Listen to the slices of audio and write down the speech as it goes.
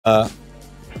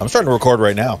I'm starting to record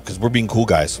right now because we're being cool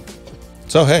guys.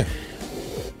 So, hey.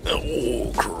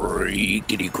 Oh,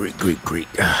 creakity, creak, creak,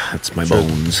 creak. That's my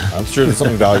bones. I'm sure there's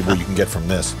something valuable you can get from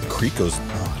this. The creak goes,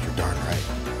 oh, you're darn right.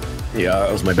 Yeah,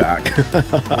 that was my back.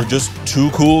 We're just two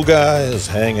cool guys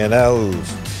hanging out.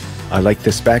 I like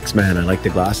the specs, man. I like the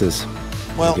glasses.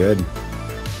 Well, good.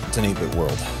 It's an 8-bit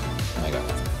world. I got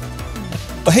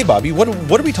nothing. But hey, Bobby, what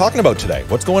are we talking about today?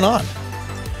 What's going on?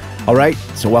 All right,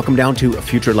 so welcome down to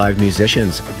Future Live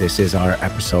Musicians. This is our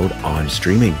episode on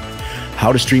streaming.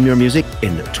 How to stream your music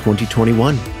in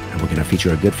 2021. And we're going to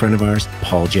feature a good friend of ours,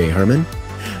 Paul J. Herman,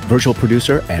 virtual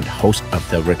producer and host of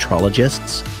the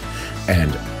Retrologists.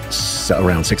 And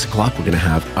around 6 o'clock, we're going to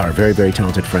have our very, very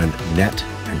talented friend, Nette,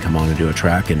 and come on and do a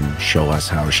track and show us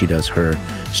how she does her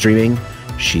streaming.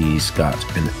 She's got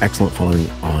an excellent following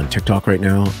on TikTok right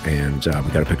now, and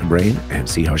we got to pick her brain and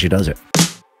see how she does it.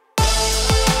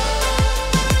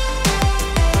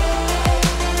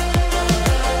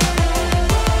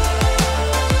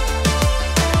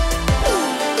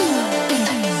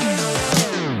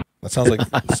 That sounds like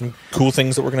some cool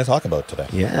things that we're going to talk about today.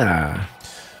 Yeah.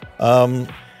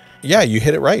 Yeah, you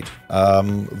hit it right.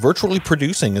 Virtually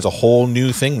producing is a whole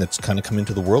new thing that's kind of come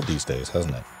into the world these days,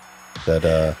 hasn't it?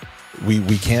 That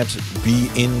we can't be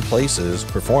in places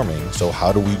performing, so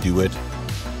how do we do it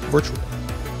virtually?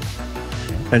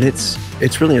 And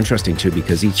it's really interesting too,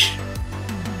 because each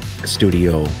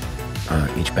studio,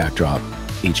 each backdrop,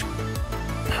 each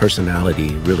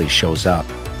personality really shows up.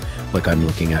 Like I'm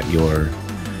looking at your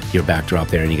backdrop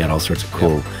there, and you got all sorts of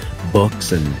cool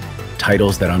books and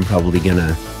titles that I'm probably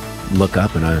gonna look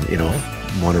up and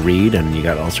want to read, and you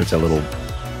got all sorts of little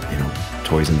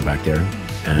toys in the back there.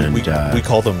 And we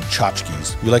call them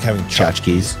tchotchkes. We like having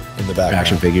tchotchkes in the background.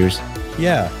 Action figures.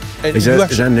 Yeah. And is that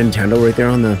Nintendo right there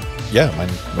on the? Yeah, mine.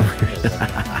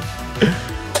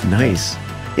 Nice.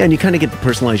 Yeah, and you kind of get to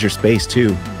personalize your space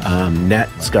too.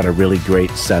 Nette's got a really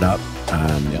great setup.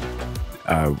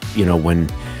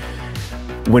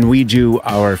 When we do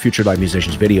our Future Live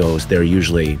Musicians videos, they're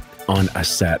usually on a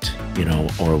set,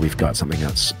 or we've got something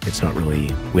it's not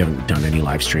really, we haven't done any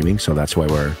live streaming, so that's why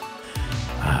we're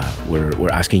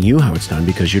asking you how it's done,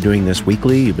 because you're doing this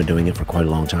weekly. You've been doing it for quite a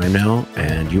long time now,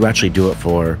 and you actually do it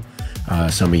for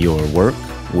some of your work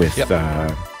with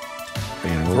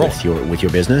with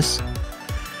your business.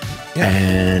 Yeah.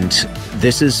 And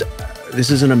this is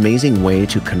an amazing way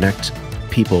to connect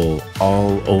people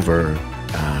all over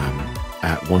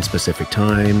at one specific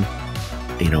time.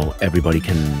 Everybody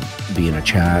can be in a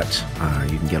chat.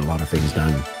 You can get a lot of things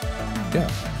done.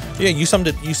 Yeah, you summed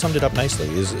it up nicely.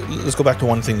 Let's go back to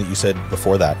one thing that you said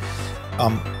before that.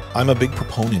 I'm a big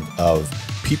proponent of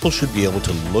people should be able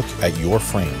to look at your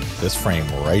frame, this frame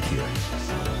right here,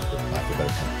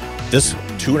 this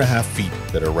 2.5 feet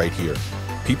that are right here.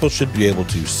 People should be able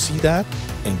to see that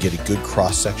and get a good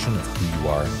cross section of who you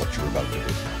are and what you're about to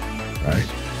do. Right.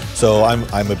 So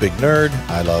I'm a big nerd.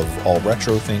 I love all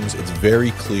retro things. It's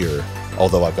very clear,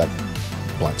 although I've got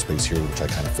blank space here, which I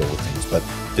kind of fill with things. But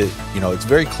it's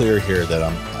very clear here that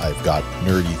I've got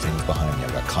nerdy things behind me.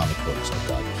 I've got comic books. I've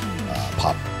got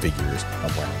pop figures.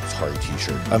 I'm wearing this Atari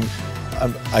T-shirt.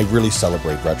 I really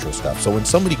celebrate retro stuff. So when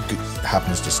somebody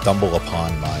happens to stumble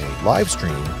upon my live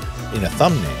stream in a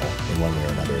thumbnail in one way or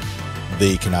another,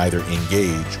 they can either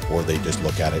engage or they just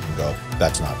look at it and go,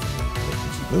 "That's not for me." And they can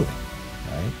keep moving.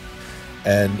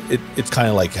 And it's kind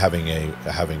of like having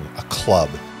a club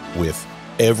with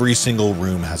every single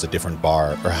room has a different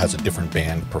bar or has a different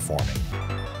band performing,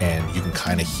 and you can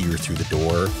kind of hear through the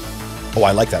door, "Oh,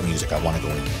 I like that music. I want to go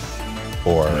in there,"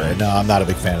 or "No, I'm not a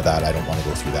big fan of that. I don't want to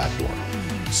go through that door."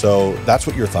 So that's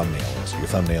what your thumbnail is. Your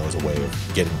thumbnail is a way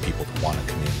of getting people to want to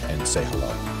come in and say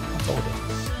hello. That's all it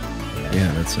is.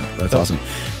 Yeah, that's awesome.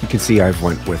 You can see I've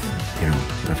went with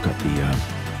I've got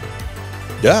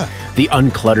the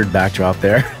uncluttered backdrop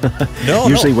there.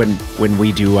 Usually when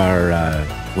we do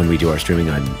our streaming,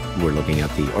 we're looking at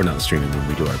when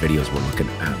we do our videos, we're looking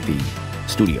at the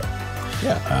studio.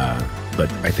 Yeah.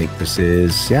 But I think this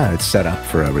is it's set up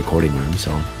for a recording room.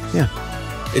 So yeah,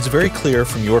 it's very clear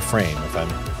from your frame. If I'm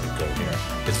going here,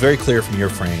 it's very clear from your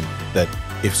frame that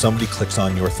if somebody clicks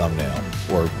on your thumbnail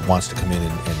or wants to come in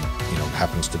and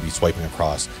happens to be swiping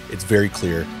across, it's very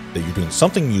clear that you're doing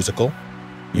something musical.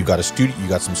 You got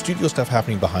some studio stuff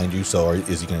happening behind you. So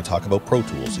is he going to talk about Pro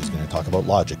Tools? Is he going to talk about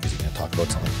Logic? Is he going to talk about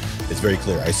something? It's very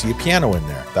clear. I see a piano in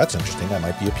there. That's interesting. I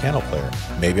might be a piano player.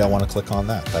 Maybe I want to click on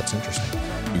that. That's interesting.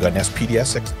 You got an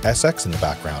SPDS-SX in the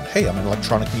background. Hey, I'm an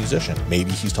electronic musician.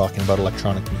 Maybe he's talking about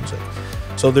electronic music.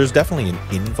 So there's definitely an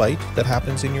invite that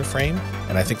happens in your frame,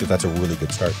 and I think that's a really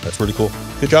good start. That's really cool.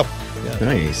 Good job. Yeah.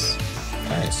 Nice.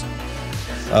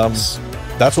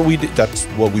 That's what we do. That's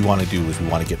what we want to do, is we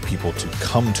want to get people to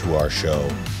come to our show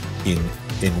in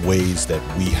ways that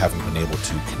we haven't been able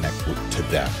to connect to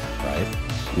them, right?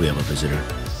 We have a visitor.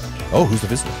 Oh, who's the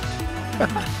visitor?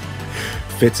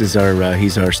 Fitz is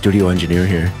he's our studio engineer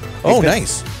here. Oh,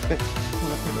 nice. I'm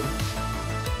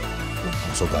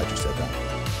so glad you said that.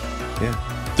 Yeah.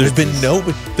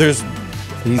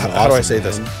 He's how do I say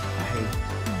this?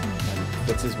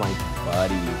 Fitz is my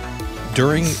buddy.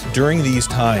 During these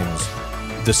times,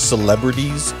 the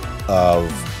celebrities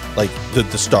of, like,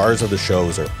 the stars of the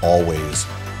shows are always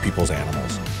people's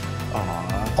animals.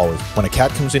 Always. When a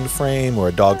cat comes into frame or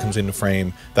a dog comes into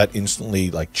frame, that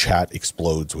instantly, like, chat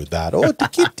explodes with that. Oh, the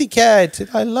kitty cat,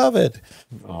 I love it.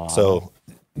 So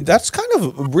that's kind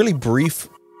of a really brief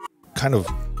kind of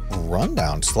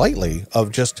rundown, slightly,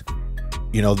 of just,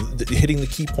 you know, hitting the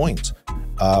key points.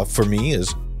 For me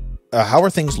is, how are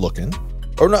things looking?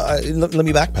 Or no, let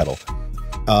me backpedal.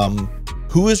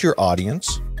 Who is your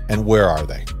audience and where are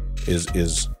they?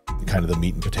 Is kind of the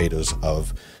meat and potatoes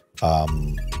of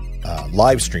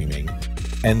live streaming.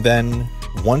 And then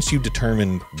once you've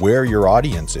determined where your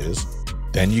audience is,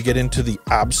 then you get into the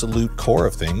absolute core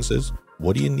of things, is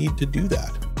what do you need to do that?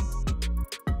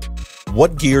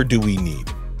 What gear do we need?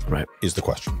 Right. Is the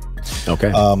question.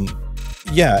 Okay.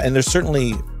 Yeah, and there's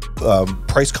certainly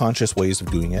price conscious ways of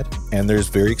doing it, and there's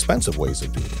very expensive ways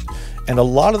of doing it. And a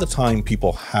lot of the time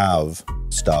people have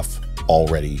stuff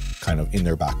already kind of in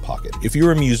their back pocket. If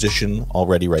you're a musician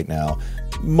already right now,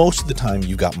 most of the time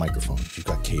you've got microphones, you've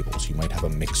got cables, you might have a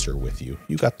mixer with you,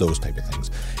 you've got those type of things.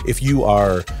 If you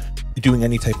are doing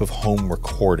any type of home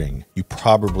recording, you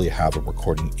probably have a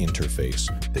recording interface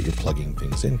that you're plugging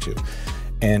things into.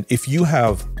 And if you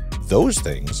have those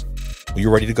things, well,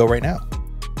 you're ready to go right now.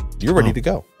 You're ready to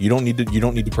go. You don't need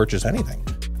to purchase anything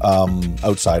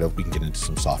outside of, we can get into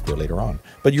some software later on,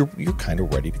 but you're kind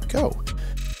of ready to go.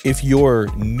 If you're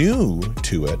new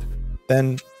to it,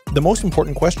 then the most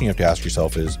important question you have to ask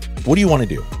yourself is, what do you want to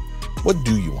do? What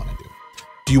do you want to do?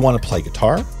 Do you want to play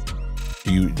guitar?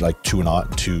 Do you like tune on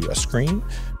to a screen?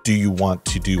 Do you want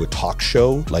to do a talk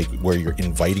show, like where you're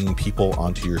inviting people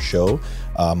onto your show,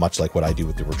 much like what I do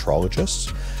with the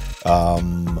Retrologists?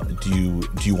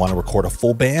 Do you want to record a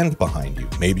full band behind you?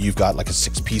 Maybe you've got like a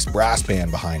 6-piece brass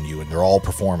band behind you and they're all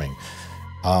performing.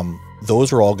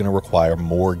 Those are all going to require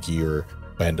more gear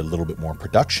and a little bit more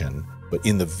production. But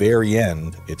in the very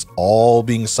end, it's all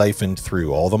being siphoned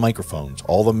through, all the microphones,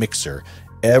 all the mixer.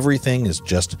 Everything is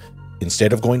just,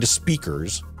 instead of going to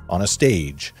speakers on a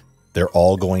stage, they're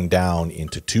all going down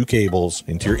into 2 cables,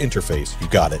 into your interface. You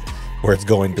got it. Where it's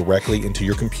going directly into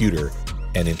your computer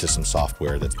and into some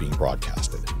software that's being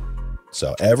broadcasted.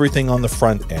 So everything on the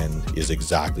front end is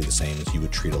exactly the same as you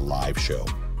would treat a live show.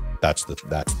 That's the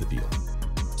deal.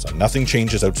 So nothing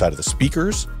changes outside of the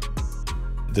speakers.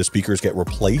 The speakers get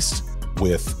replaced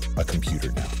with a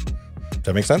computer now. Does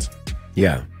that make sense?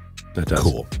 Yeah, that does.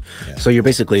 Cool. Yeah. So you're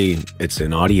basically, it's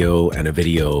an audio and a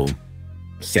video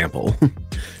sample.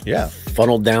 Yeah.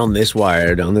 Funneled down this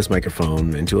wire, down this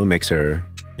microphone, into a mixer,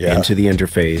 into the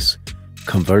interface,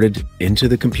 converted into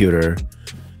the computer,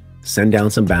 send down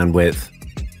some bandwidth,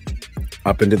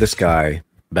 up into the sky,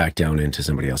 back down into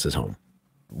somebody else's home.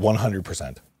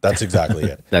 100%. That's exactly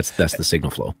it. That's the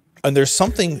signal flow. And there's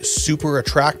something super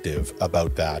attractive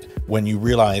about that when you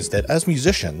realize that as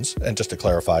musicians, and just to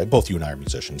clarify, both you and I are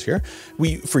musicians here,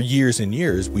 for years and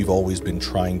years, we've always been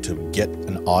trying to get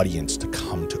an audience to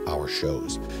come to our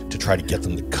shows, to try to get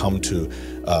them to come to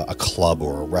a club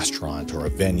or a restaurant or a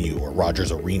venue or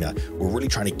Rogers Arena. We're really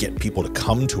trying to get people to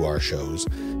come to our shows.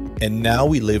 And now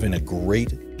we live in a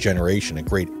great generation, a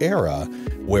great era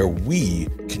where we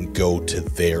can go to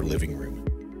their living room.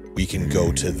 We can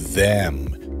go to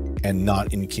them and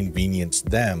not inconvenience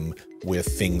them with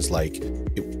things like,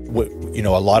 you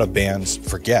know, a lot of bands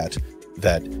forget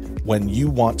that when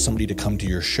you want somebody to come to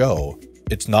your show,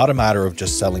 it's not a matter of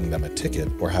just selling them a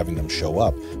ticket or having them show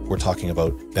up. We're talking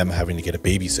about them having to get a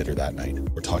babysitter that night.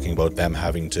 We're talking about them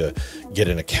having to get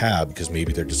in a cab because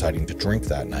maybe they're deciding to drink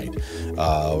that night.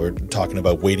 We're talking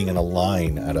about waiting in a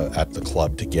line at the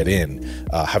club to get in,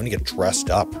 having to get dressed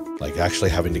up, like actually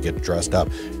having to get dressed up,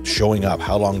 showing up.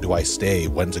 How long do I stay?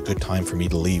 When's a good time for me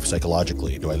to leave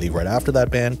psychologically? Do I leave right after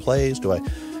that band plays? Do I?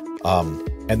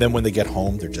 And then when they get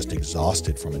home, they're just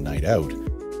exhausted from a night out.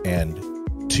 And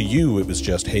to you, it was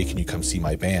just, hey, can you come see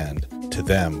my band? To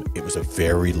them, it was a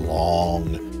very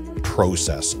long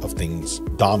process of things,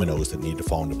 dominoes that need to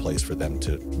fall into place for them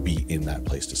to be in that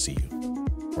place to see you.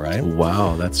 Right?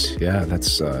 Wow, that's right.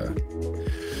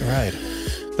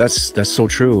 That's so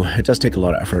true. It does take a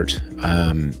lot of effort.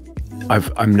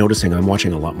 I'm noticing I'm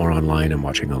watching a lot more online. I'm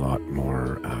watching a lot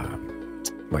more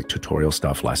like tutorial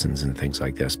stuff, lessons and things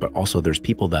like this. But also there's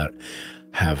people that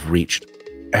have reached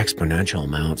exponential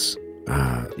amounts.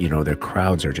 You know, their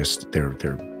crowds are just, they're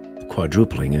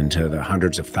quadrupling into the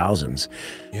hundreds of thousands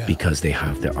because they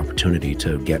have the opportunity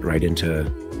to get right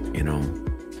into, you know,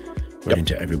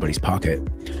 into everybody's pocket.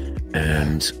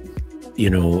 And, you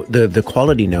know, the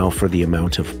quality now for the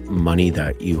amount of money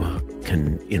that you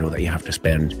can, you know, that you have to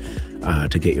spend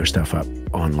to get your stuff up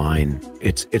online,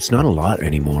 it's not a lot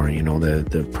anymore. You know,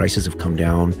 the prices have come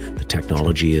down. The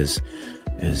technology is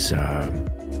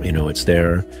you know, it's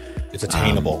there. It's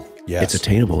attainable. Yes. It's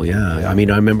attainable. Yeah. I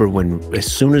mean, I remember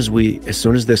as soon as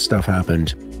this stuff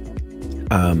happened,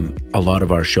 a lot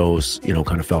of our shows, you know,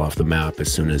 kind of fell off the map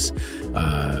as soon as,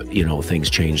 you know, things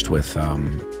changed with,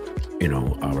 you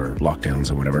know, our lockdowns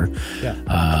and whatever.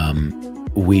 Yeah.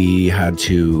 We had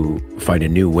to find a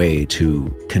new way to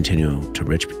continue to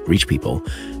reach people.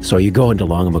 So you go into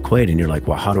Long and McQuaid and you're like,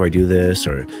 well, how do I do this?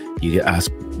 Or you ask,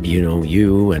 you know,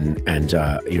 and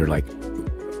you're like,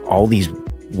 all these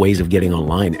ways of getting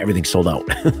online, everything's sold out.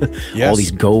 Yes. All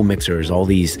these Go mixers, all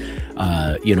these,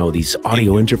 you know, these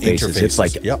audio interfaces. It's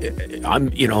like,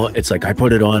 you know, it's like I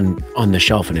put it on the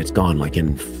shelf and it's gone like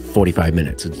in 45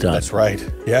 minutes. It's done. That's right.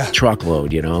 Yeah.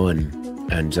 Truckload, you know,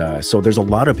 and so there's a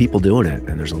lot of people doing it,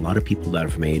 and there's a lot of people that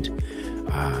have made,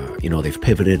 you know, they've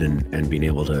pivoted and been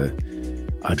able to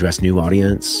address new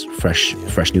audience, fresh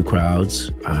new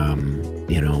crowds.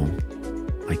 You know,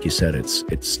 like you said,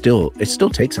 it still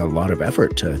takes a lot of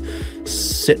effort to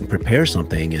sit and prepare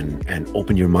something and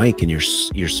open your mic and your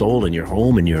soul and your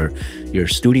home and your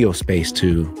studio space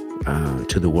to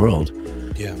the world.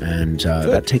 Yeah. And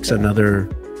that takes another,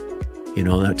 you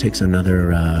know,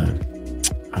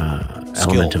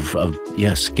 element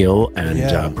of skill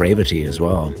and bravery as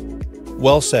well.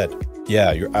 Well said.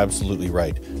 Yeah, you're absolutely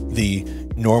right.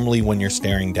 Normally when you're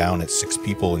staring down at 6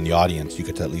 people in the audience, you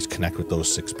get to at least connect with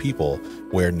those 6 people,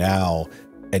 where now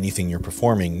anything you're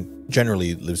performing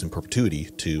generally lives in perpetuity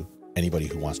to anybody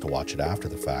who wants to watch it after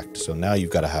the fact. So now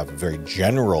you've got to have a very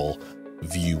general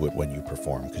view at when you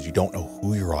perform, because you don't know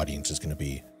who your audience is going to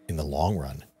be in the long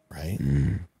run, right?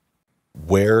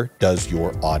 Where does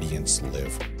your audience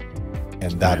live?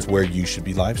 And that's where you should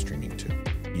be live streaming to.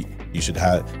 You should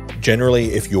have,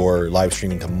 generally, if you're live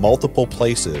streaming to multiple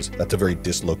places, that's a very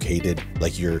dislocated,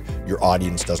 like your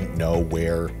audience doesn't know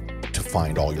where to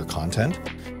find all your content.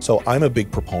 So I'm a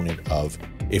big proponent of,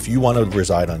 if you want to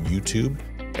reside on YouTube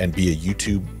and be a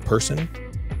YouTube person,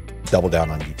 double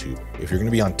down on YouTube. If you're going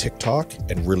to be on TikTok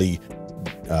and really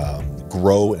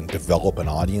grow and develop an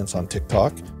audience on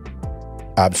TikTok,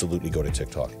 absolutely go to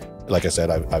TikTok. Like I said,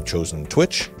 I've chosen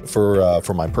Twitch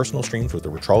for my personal streams with the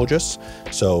Retrologists.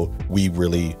 So we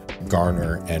really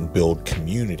garner and build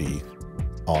community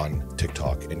on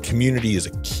TikTok, and community is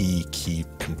a key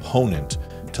component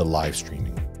to live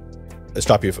streaming.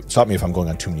 Stop me if I'm going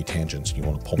on too many tangents. You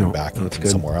want to pull me back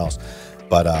somewhere else.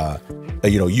 But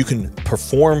you know, you can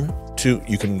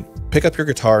you can pick up your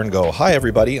guitar and go, "Hi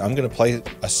everybody, I'm going to play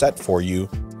a set for you,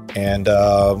 and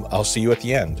I'll see you at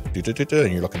the end."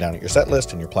 And you're looking down at your set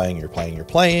list and you're playing,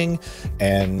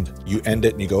 and you end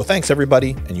it and you go, "Thanks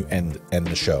everybody," and you end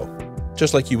the show.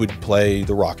 Just like you would play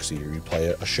the Roxy or you play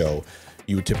a show,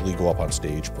 you would typically go up on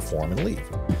stage, perform, and leave.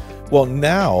 Well,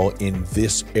 now in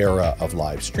this era of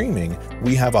live streaming,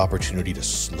 we have opportunity to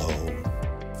slow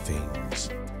things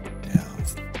down.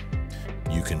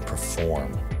 You can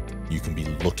perform. You can be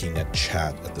looking at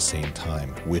chat at the same time,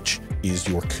 which is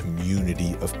your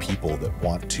community of people that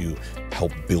want to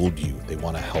help build you. They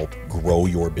want to help grow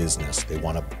your business. They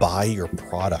want to buy your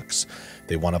products.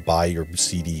 They want to buy your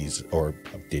CDs, or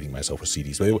I'm dating myself with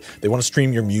CDs. They want to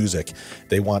stream your music.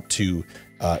 They want to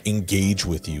engage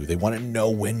with you. They want to know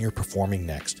when you're performing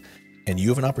next. And you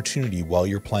have an opportunity while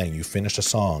you're playing. You finish a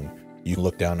song. You can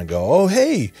look down and go, "Oh,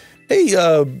 hey, you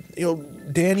know,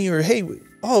 Danny," or "Hey,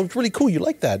 oh, it's really cool. You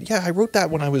like that? Yeah, I wrote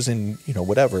that when I was in, you know,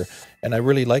 whatever, and I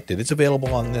really liked it. It's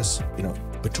available on this." You know,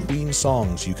 between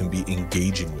songs, you can be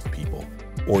engaging with people,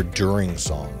 or during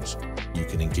songs, you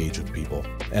can engage with people.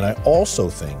 And I also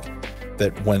think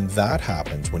that when that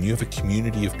happens, when you have a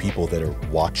community of people that are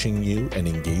watching you and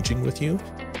engaging with you,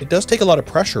 it does take a lot of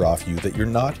pressure off you that you're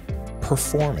not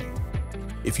performing.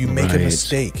 If you make a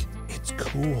mistake, it's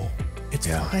cool. It's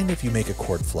fine if you make a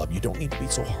chord flub. You don't need to be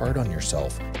so hard on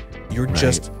yourself. You're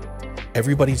just,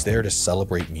 everybody's there to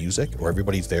celebrate music, or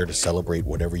everybody's there to celebrate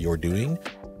whatever you're doing.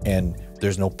 And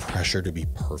there's no pressure to be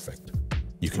perfect.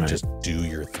 You can just do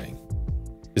your thing.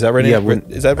 Is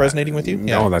that resonating with you?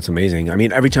 Yeah. No, that's amazing. I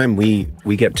mean, every time we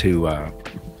get to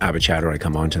avid chatter. I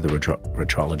come on to the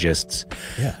Retrologists.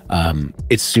 Yeah.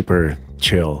 It's super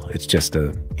chill. It's just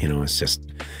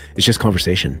it's just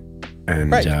conversation.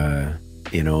 And, Right.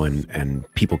 you know, and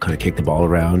people kind of kick the ball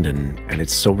around, and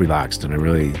it's so relaxed. And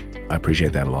I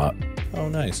appreciate that a lot. Oh,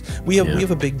 nice. We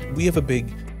have a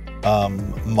big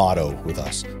motto with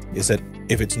us, is that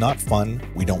if it's not fun,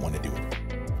 we don't want to do it.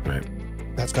 Right.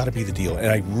 That's got to be the deal. And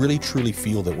I really truly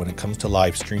feel that when it comes to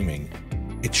live streaming,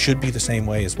 it should be the same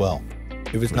way as well.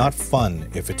 If it's not fun,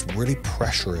 if it's really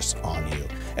pressurous on you,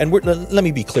 and let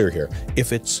me be clear here.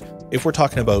 If we're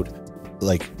talking about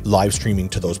like live streaming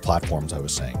to those platforms I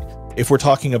was saying, if we're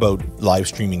talking about live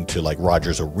streaming to like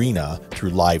Rogers Arena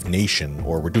through Live Nation,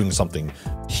 or we're doing something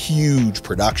huge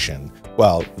production,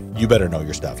 well, you better know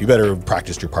your stuff. You better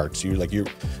practice your parts.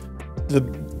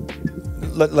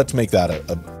 Let's make that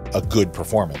a good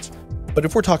performance. But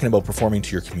if we're talking about performing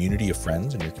to your community of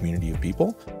friends and your community of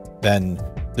people, then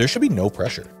there should be no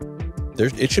pressure.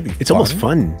 It should be. It's almost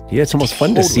fun. Yeah, it's almost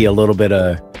fun to see a little bit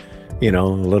of, a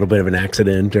little bit of an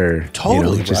accident, or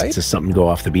just something go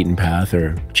off the beaten path,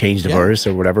 or change the verse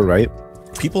or whatever, right?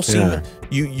 People seem,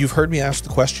 you've heard me ask the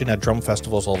question at drum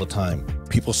festivals all the time.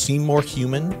 People seem more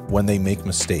human when they make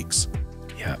mistakes.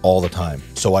 Yeah. All the time.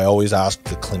 So I always ask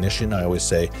the clinician, I always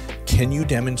say, can you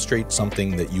demonstrate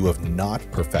something that you have not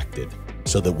perfected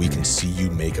so that we can see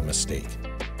you make a mistake?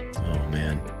 Oh,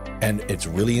 man. And it's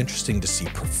really interesting to see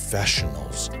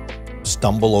professionals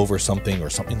stumble over something, or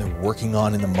something they're working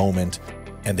on in the moment,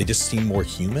 and they just seem more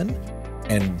human.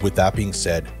 And with that being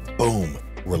said, boom,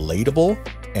 relatable,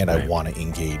 and I want to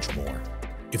engage more.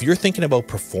 If you're thinking about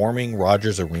performing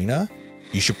Rogers Arena,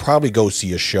 you should probably go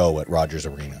see a show at Rogers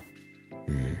Arena.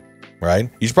 Right?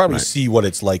 You should probably see what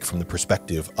it's like from the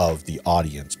perspective of the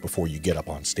audience before you get up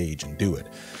on stage and do it.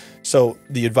 So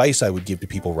the advice I would give to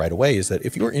people right away is that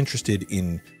if you're interested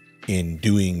in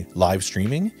doing live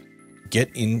streaming, get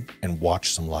in and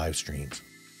watch some live streams.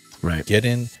 Right. Get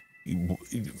in,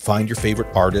 find your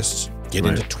favorite artists, get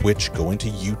into Twitch, go into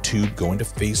YouTube, go into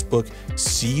Facebook,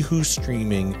 see who's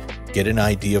streaming, get an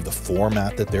idea of the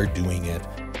format that they're doing it,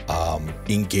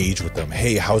 engage with them.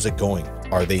 Hey, how's it going?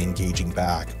 Are they engaging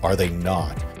back? Are they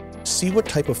not? See what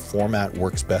type of format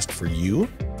works best for you,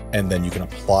 and then you can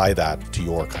apply that to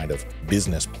your kind of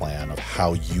business plan of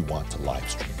how you want to live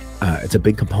stream. It's a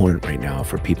big component right now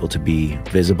for people to be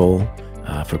visible,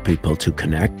 for people to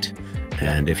connect.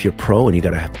 And if you're pro and you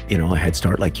got a head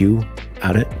start like you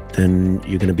at it, then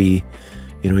you're going to be,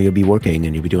 you'll be working,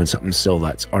 and you'll be doing something still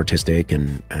that's artistic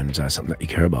and something that you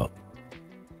care about.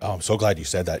 Oh, I'm so glad you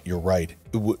said that. You're right.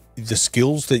 The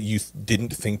skills that you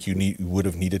didn't think you would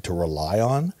have needed to rely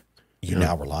on, you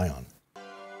now rely on.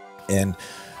 And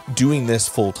doing this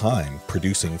full time,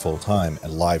 producing full time,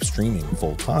 and live streaming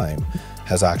full time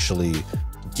has actually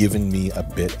given me a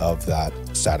bit of that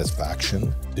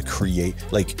satisfaction to create.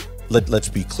 Like, let's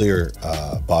be clear,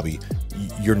 Bobby,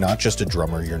 you're not just a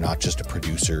drummer, you're not just a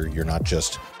producer, you're not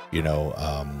just,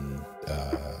 a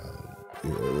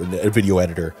video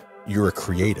editor. You're a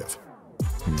creative.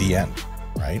 The end,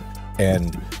 right?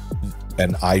 And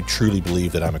I truly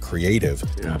believe that I'm a creative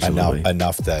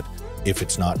enough that if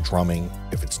it's not drumming,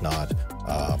 if it's not,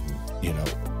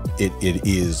 it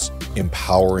is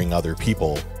empowering other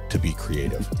people to be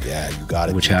creative. Yeah, you got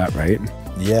it. Which hat, right?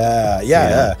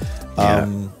 Yeah.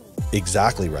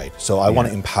 Exactly right. So I want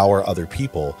to empower other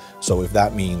people. So if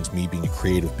that means me being a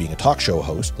creative, being a talk show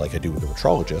host, like I do with the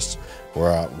Retrologists,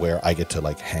 where I get to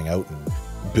like hang out and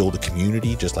build a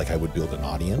community just like I would build an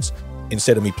audience.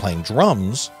 Instead of me playing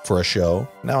drums for a show,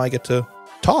 now I get to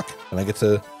talk, and I get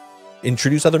to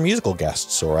introduce other musical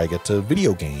guests, or I get to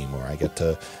video game, or I get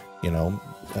to,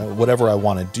 whatever I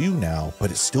want to do now, but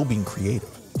it's still being creative.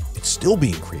 It's still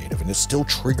being creative, and it's still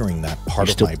triggering that part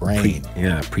of my brain.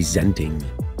 Presenting.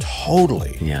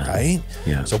 Totally. Yeah. Right?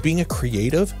 Yeah. So being a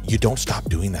creative, you don't stop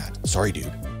doing that. Sorry,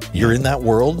 dude. You're in that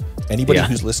world. Anybody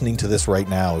who's listening to this right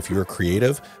now, if you're a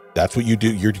creative, that's what you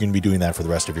do. You're going to be doing that for the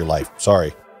rest of your life.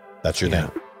 Sorry. That's your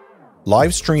thing.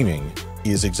 Live streaming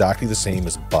is exactly the same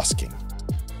as busking.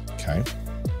 Okay?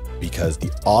 Because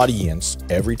the audience,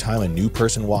 every time a new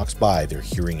person walks by, they're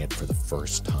hearing it for the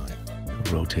first time.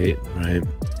 Rotate, right?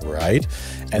 Right?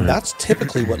 And that's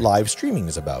typically what live streaming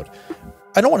is about.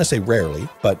 I don't want to say rarely,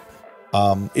 but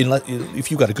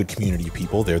if you've got a good community of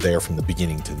people, they're there from the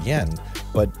beginning to the end.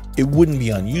 But it wouldn't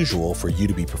be unusual for you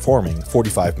to be performing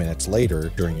 45 minutes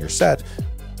later during your set.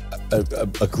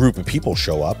 A group of people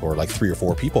show up, or like 3 or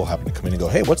 4 people happen to come in and go,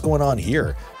 hey, what's going on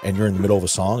here? And you're in the middle of a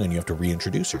song and you have to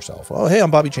reintroduce yourself. Oh, hey, I'm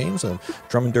Bobby James. I'm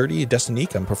Drum and Dirty,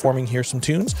 DESTINEAK. I'm performing here some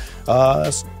tunes.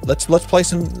 Let's play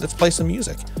some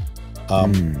music.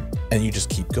 And you just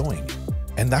keep going.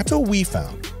 And that's what we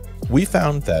found. We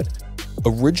found that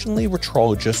originally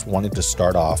Retrologists wanted to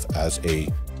start off as a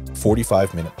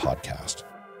 45-minute podcast.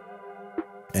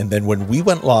 And then when we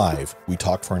went live, we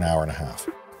talked for an hour and a half.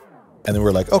 And then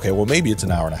we're like, okay, well, maybe it's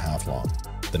an hour and a half long.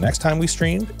 The next time we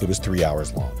streamed, it was 3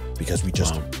 hours long because we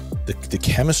just, the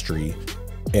chemistry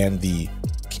and the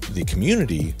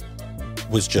community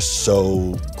was just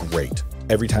so great.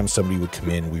 Every time somebody would come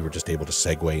in, we were just able to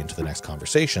segue into the next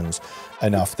conversations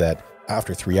enough that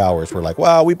after 3 hours, we're like,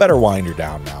 well, we better wind her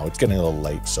down now. It's getting a little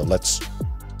late. So let's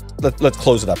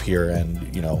close it up here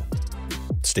and, you know,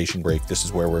 station break. This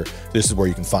is where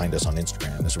you can find us on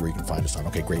Instagram. This is where you can find us on.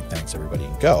 Okay, great. Thanks everybody,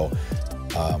 and go.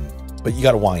 But you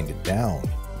got to wind it down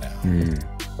now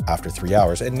after 3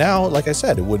 hours. And now, like I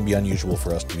said, it wouldn't be unusual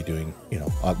for us to be doing, you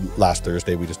know, last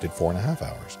Thursday, we just did 4.5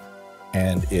 hours,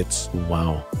 and it's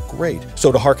great.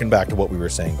 So to harken back to what we were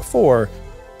saying before,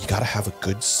 you got to have a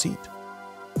good seat.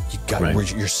 You got where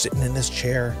you're sitting in this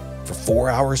chair for 4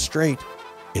 hours straight.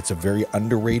 It's a very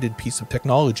underrated piece of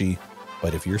technology.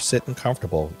 But if you're sitting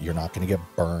comfortable, you're not going to get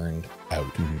burned out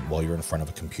while you're in front of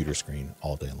a computer screen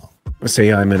all day long. Let's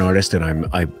say I'm an artist and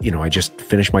I just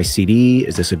finished my CD.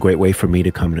 Is this a great way for me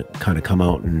to kind of come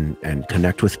out and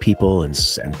connect with people and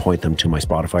point them to my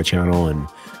Spotify channel and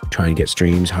try and get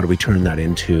streams? How do we turn that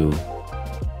into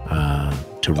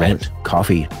to rent,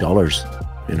 coffee, dollars?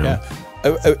 You know? Yeah.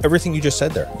 Everything you just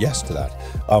said there, yes to that.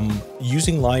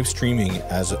 Using live streaming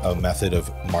as a method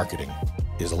of marketing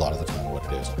is a lot of the time what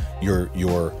it is.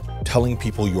 You're telling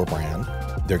people your brand.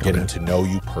 They're getting to know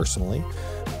you personally.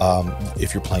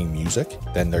 If you're playing music,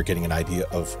 then they're getting an idea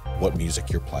of what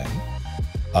music you're playing.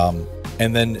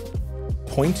 And then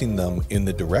pointing them in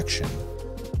the direction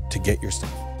to get your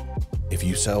stuff. If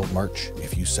you sell merch,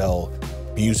 if you sell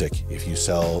music, if you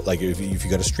sell, like if you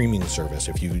got a streaming service,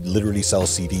 if you literally sell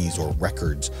CDs or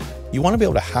records, you want to be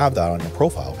able to have that on your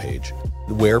profile page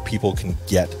where people can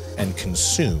get and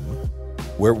consume.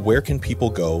 Where can people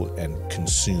go and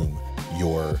consume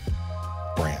your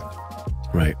brand?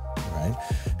 Right.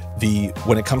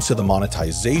 When it comes to the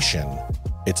monetization,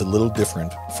 it's a little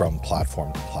different from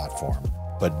platform to platform,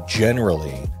 but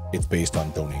generally it's based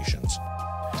on donations.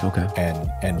 Okay.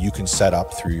 And you can set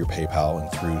up through your PayPal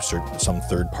and through some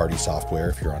third-party software.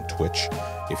 If you're on Twitch,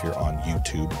 if you're on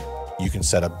YouTube, you can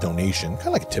set up donation, kind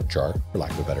of like a tip jar, for lack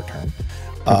of a better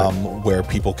term, where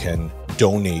people can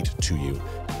donate to you.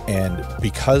 And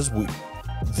because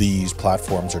these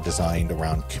platforms are designed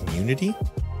around community,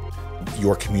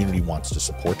 your community wants to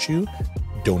support you,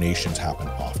 donations happen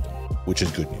often, which is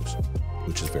good news,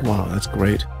 which is very good. That's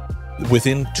great.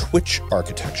 Within Twitch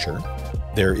architecture,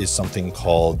 there is something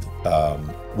called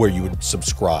where you would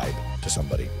subscribe to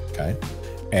somebody, okay?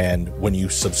 And when you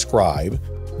subscribe,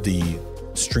 the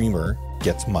streamer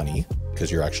gets money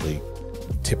because you're actually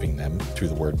tipping them through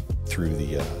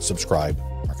the subscribe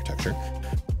architecture.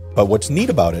 But what's neat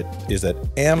about it is that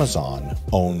Amazon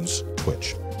owns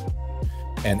Twitch.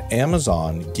 And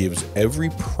Amazon gives every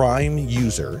Prime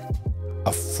user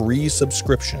a free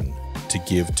subscription to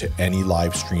give to any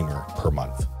live streamer per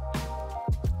month.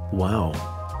 Wow.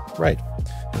 Right.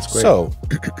 That's great. So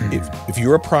if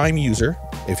you're a Prime user,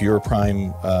 if you're a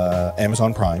Prime,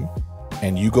 Amazon Prime,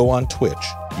 and you go on Twitch,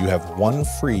 you have one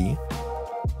free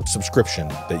subscription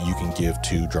that you can give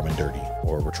to Drum and Dirty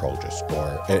or Retrologists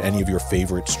or any of your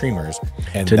favorite streamers,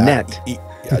 and to Nette.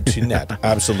 To Nette,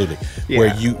 absolutely.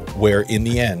 Yeah. Where in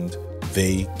the end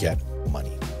they get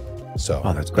money. So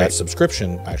that's great. That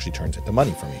subscription actually turns into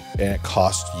money for me, and it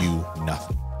costs you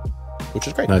nothing, which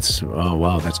is great. That's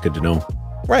that's good to know.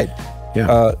 Right.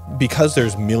 Yeah. Because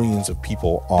there's millions of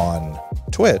people on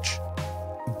Twitch,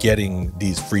 getting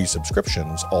these free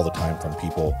subscriptions all the time from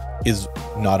people is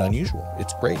not unusual.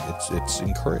 It's great. It's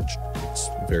encouraged. It's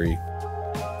very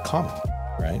common,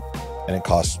 right? And it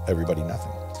costs everybody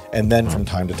nothing. And then from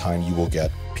time to time, you will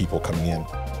get people coming in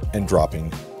and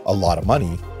dropping a lot of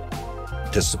money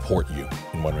to support you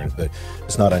in one way.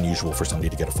 It's not unusual for somebody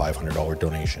to get a $500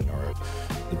 donation or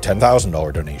a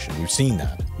 $10,000 donation. We've seen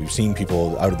that. We've seen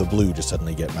people out of the blue just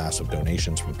suddenly get massive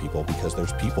donations from people because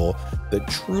there's people that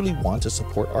truly want to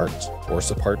support arts or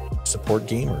support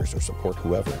gamers or support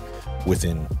whoever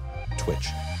within Twitch.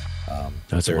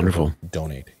 That's wonderful.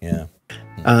 Donate. Yeah.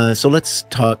 So let's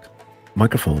talk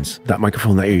microphones. That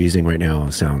microphone that you're using right now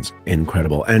sounds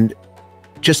incredible. And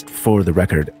just for the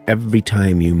record, every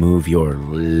time you move your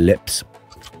lips,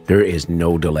 there is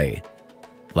no delay.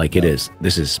 Like it is.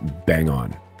 This is bang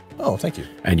on. Oh, thank you.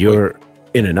 And you're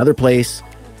in another place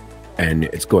and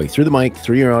it's going through the mic,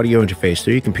 through your audio interface,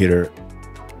 through your computer,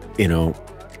 you know,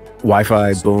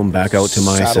 Wi-Fi, boom, back out to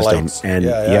my Satellites. system. And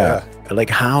yeah,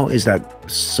 like how is that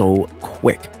so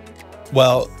quick?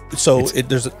 Well, so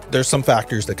there's some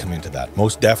factors that come into that.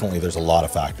 Most definitely, there's a lot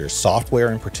of factors.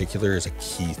 Software in particular is a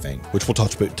key thing, which we'll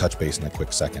touch base in a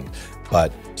quick second.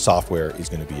 But software is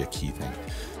going to be a key thing.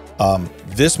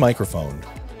 This microphone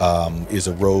is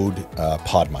a Rode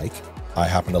pod mic. I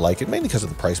happen to like it mainly because of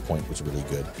the price point was really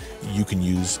good. You can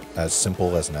use as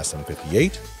simple as an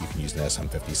SM58, you can use an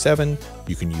SM57,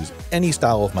 you can use any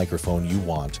style of microphone you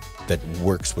want that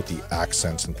works with the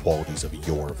accents and qualities of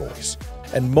your voice.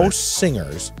 And most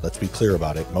singers, let's be clear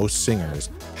about it, most singers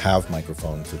have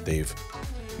microphones that they've,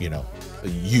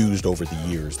 used over the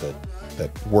years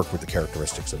that work with the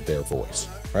characteristics of their voice,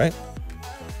 right?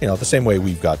 The same way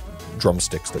we've got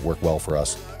drumsticks that work well for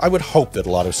us. I would hope that a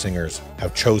lot of singers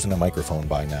have chosen a microphone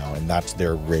by now, and that's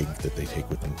their rig that they take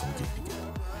with them from gig to gig.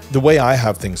 The way I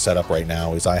have things set up right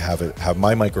now is I have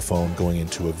my microphone going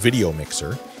into a video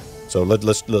mixer. So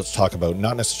let's talk about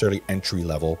not necessarily entry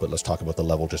level, but let's talk about the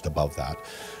level just above that.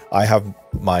 I have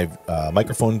my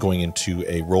microphone going into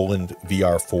a Roland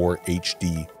VR4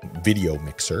 HD video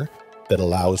mixer that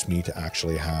allows me to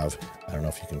actually have, I don't know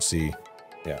if you can see,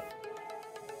 yeah,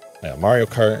 I got Mario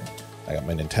Kart, I got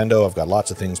my Nintendo, I've got lots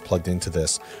of things plugged into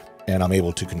this, and I'm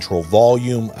able to control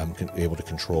volume, I'm able to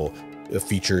control the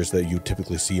features that you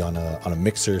typically see on a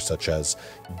mixer, such as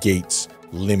gates,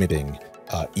 limiting,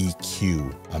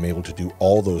 EQ. I'm able to do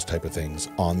all those type of things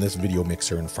on this video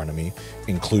mixer in front of me,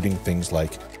 including things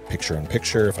like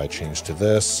picture-in-picture. If I change to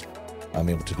this, I'm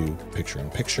able to do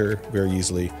picture-in-picture very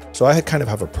easily. So I kind of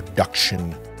have a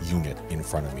production unit in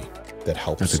front of me that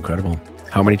helps. That's incredible.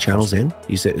 How many channels in?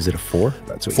 You said, is it a 4?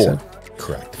 That's what you said? 4,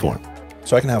 correct. 4. Yeah.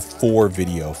 So I can have 4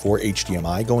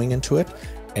 HDMI going into it.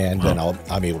 And then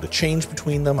I'm able to change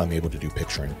between them. I'm able to do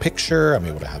picture-in-picture. I'm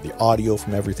able to have the audio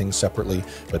from everything separately.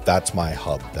 But that's my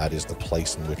hub. That is the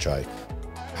place in which I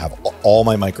have all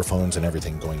my microphones and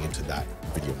everything going into that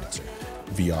video mixer.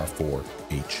 VR4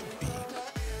 HD.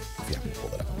 If you happen to pull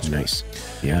that up on the screen. Nice.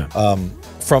 Yeah.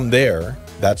 From there,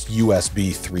 that's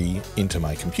USB 3 into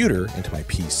my computer, into my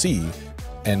PC.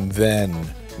 And then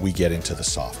we get into the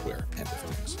software end of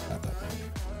things at that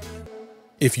point.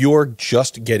 If you're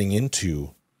just getting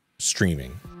into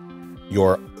streaming,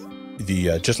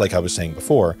 just like I was saying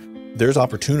before, there's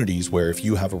opportunities where if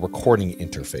you have a recording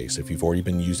interface, if you've already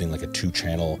been using like a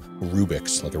 2-channel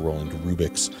Rubix, like a Roland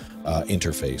Rubix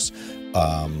interface,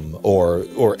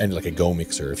 and like a Go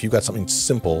mixer, if you've got something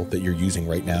simple that you're using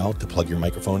right now to plug your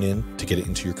microphone in to get it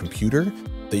into your computer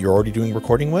that you're already doing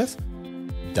recording with,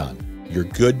 done. You're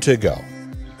good to go.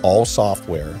 All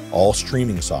software, all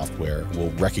streaming software will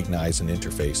recognize an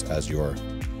interface as your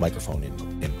microphone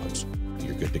inputs.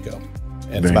 You're good to go.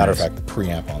 And as a matter of fact, the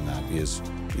preamp on that is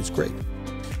great.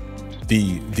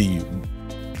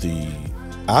 The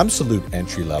absolute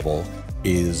entry level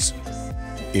is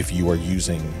if you are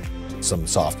using some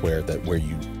software where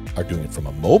you are doing it from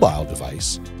a mobile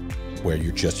device, where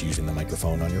you're just using the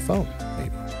microphone on your phone,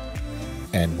 maybe.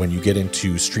 And when you get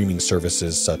into streaming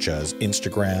services such as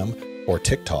Instagram or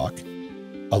TikTok,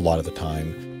 a lot of the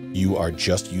time you are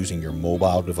just using your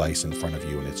mobile device in front of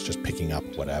you and it's just picking up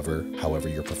however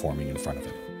you're performing in front of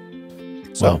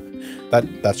it. So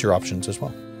that's your options as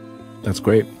well. That's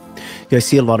great. Yeah, I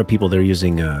see a lot of people, they'll use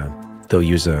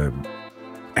a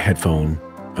headphone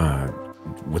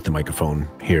with the microphone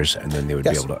here, and then they would be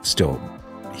able to still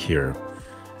hear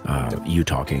you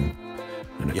talking.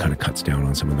 And it kind of cuts down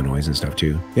on some of the noise and stuff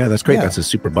too. Yeah, that's great. Yeah. That's a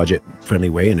super budget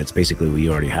friendly way, and it's basically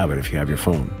you already have it if you have your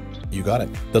phone. You got it.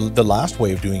 The last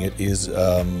way of doing it is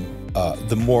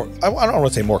the more, I don't want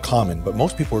to say more common, but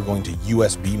most people are going to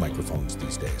USB microphones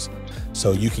these days.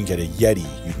 So you can get a Yeti,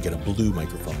 you can get a Blue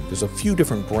microphone. There's a few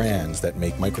different brands that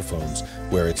make microphones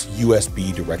where it's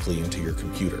USB directly into your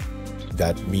computer.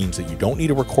 That means that you don't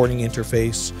need a recording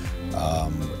interface.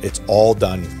 It's all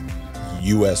done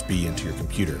USB into your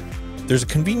computer. There's a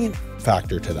convenient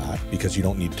factor to that because you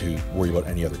don't need to worry about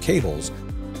any other cables.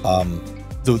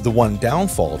 The one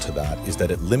downfall to that is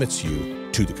that it limits you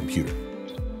to the computer.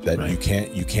 That you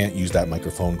can't use that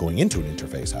microphone going into an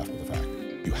interface after the fact.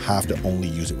 You have to only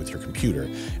use it with your computer.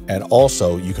 And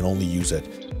also you can only use it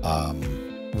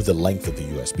with the length of the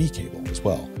USB cable as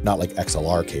well. Not like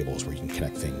XLR cables where you can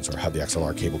connect things or have the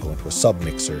XLR cable go into a sub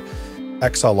mixer.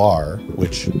 XLR,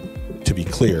 which to be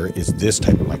clear is this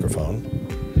type of microphone.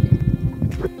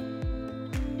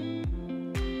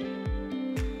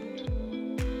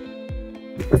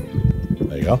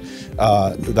 There you go.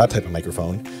 That type of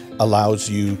microphone allows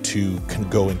you to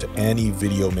go into any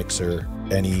video mixer,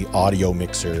 any audio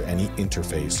mixer, any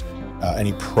interface,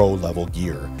 any pro level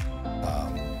gear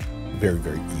very,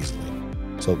 very easily.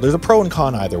 So there's a pro and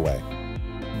con either way.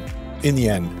 In the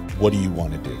end, what do you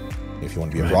want to do? If you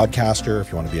want to be a broadcaster, if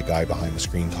you want to be a guy behind the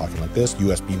screen talking like this,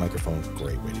 USB microphone,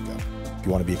 great way to go. If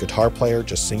you want to be a guitar player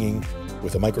just singing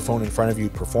with a microphone in front of you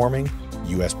performing,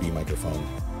 USB microphone,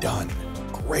 done.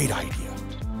 Great idea.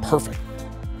 Perfect.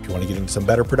 If you want to get into some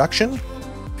better production,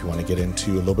 if you want to get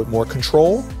into a little bit more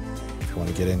control, if you want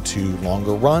to get into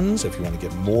longer runs, if you want to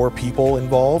get more people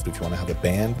involved, if you want to have a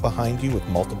band behind you with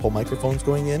multiple microphones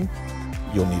going in,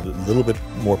 you'll need a little bit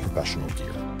more professional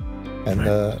gear. And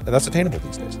that's attainable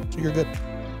these days. So you're good.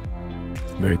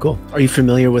 Very cool. Are you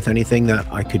familiar with anything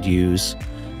that I could use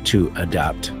to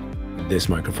adapt this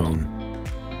microphone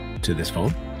to this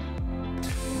phone?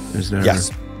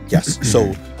 Yes.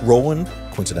 So Roland,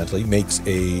 coincidentally, makes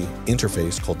a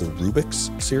interface called the Rubix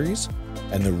series,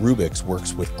 and the Rubix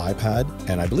works with iPad,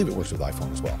 and I believe it works with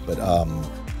iPhone as well. But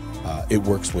it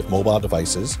works with mobile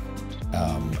devices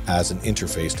as an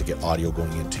interface to get audio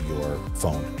going into your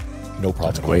phone. No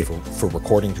problem. That's great. For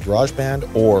recording to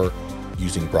GarageBand or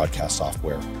using broadcast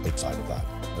software outside of that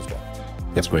as well.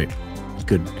 That's great.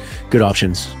 Good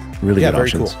options. Really good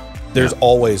options. Cool. There's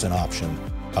always an option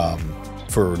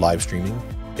for live streaming.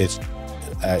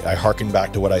 I hearken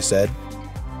back to what I said.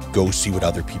 Go see what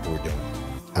other people are doing.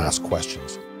 Ask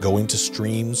questions. Go into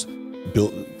streams.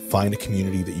 Find a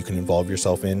community that you can involve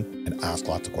yourself in and ask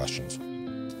lots of questions.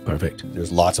 Perfect.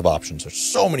 There's lots of options. There's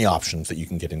so many options that you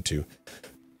can get into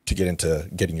to get into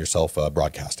getting yourself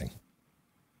broadcasting.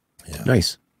 Yeah.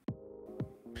 Nice.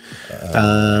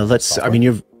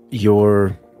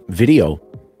 Your video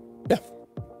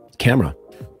camera.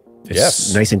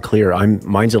 It's nice and clear.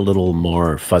 Mine's a little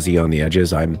more fuzzy on the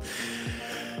edges. I've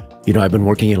been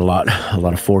working in a lot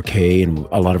of 4K, and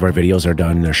a lot of our videos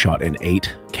they're shot in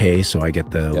 8K. So I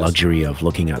get the luxury of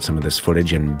looking at some of this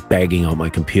footage and bagging out my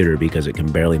computer because it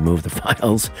can barely move the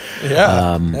files.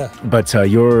 But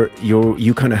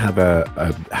you kind of have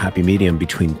a happy medium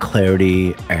between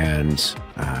clarity and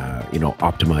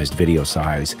optimized video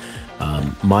size.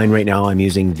 Mine right now, I'm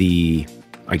using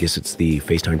I guess it's the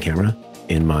FaceTime camera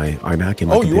in my iMac in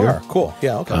my computer. You are? Cool.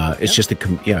 Yeah, okay. It's just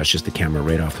the camera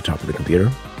right off the top of the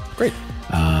computer. Great.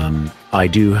 I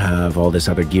do have all this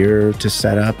other gear to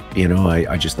set up.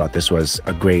 I just thought this was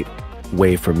a great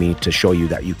way for me to show you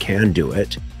that you can do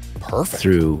it. Perfect.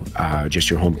 Through just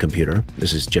your home computer.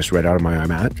 This is just right out of my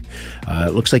iMac.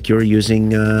 It looks like you're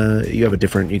using, you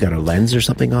got a lens or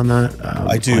something on that?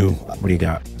 I do. What do you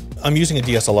got? I'm using a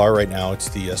DSLR right now. It's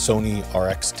the Sony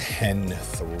RX10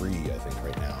 III, I think,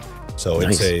 right now. So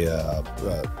nice.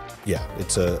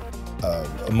 It's a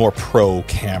more pro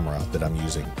camera that I'm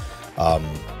using.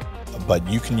 But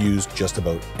you can use just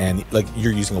about any, like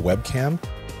you're using a webcam,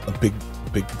 a big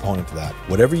proponent to that.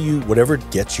 Whatever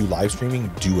gets you live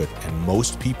streaming, do it. And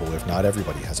most people, if not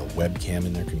everybody, has a webcam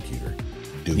in their computer.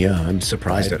 I'm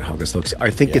surprised at how this looks.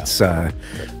 I think it's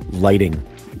lighting.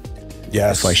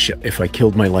 Yes. If I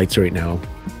killed my lights right now,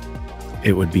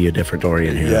 it would be a different story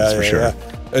in here. That's for sure. Yeah.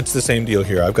 It's the same deal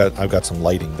here. I've got some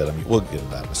lighting that we'll get into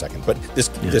that in a second. But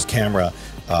this camera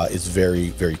is very,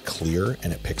 very clear,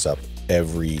 and it picks up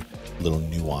every little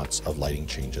nuance of lighting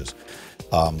changes.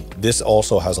 This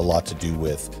also has a lot to do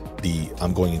with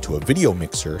I'm going into a video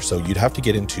mixer. So you'd have to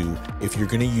get into, if you're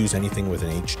going to use anything with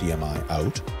an HDMI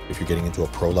out, if you're getting into a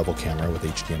pro level camera with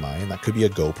HDMI, and that could be a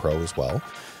GoPro as well.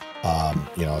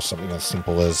 Something as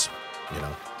simple as,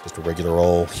 just a regular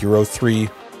old Hero 3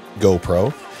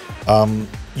 GoPro.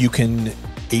 You can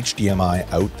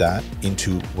HDMI out that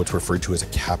into what's referred to as a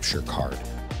capture card.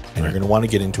 And you're going to want to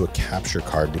get into a capture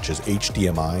card, which is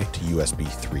HDMI to USB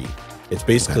 3. It's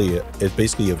basically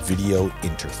a video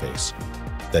interface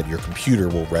that your computer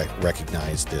will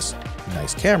recognize this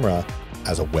nice camera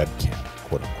as a webcam,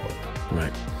 quote unquote.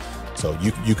 Right. So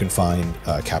you can find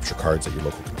capture cards at your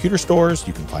local computer stores.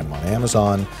 You can find them on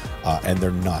Amazon, and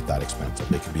they're not that expensive.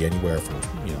 They can be anywhere from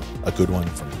a good one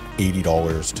from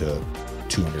 $80 to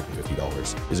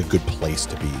 $250 is a good place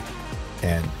to be.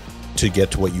 And to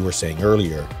get to what you were saying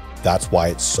earlier, that's why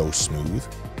it's so smooth,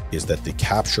 is that the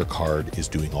capture card is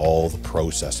doing all the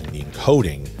processing, the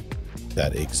encoding,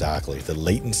 the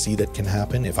latency that can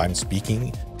happen if I'm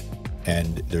speaking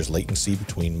and there's latency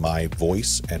between my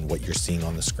voice and what you're seeing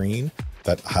on the screen.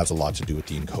 That has a lot to do with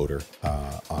the encoder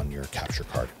on your capture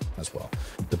card as well.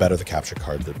 The better the capture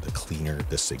card, the cleaner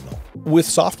the signal. With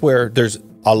software, there's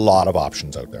a lot of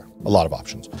options out there, a lot of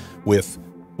options. With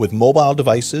mobile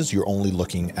devices, you're only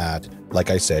looking at, like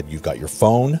I said, you've got your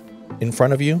phone in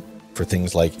front of you for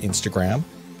things like Instagram,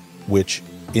 which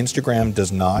Instagram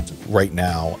does not right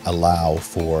now allow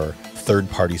for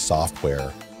third-party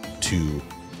software to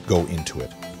go into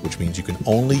it, which means you can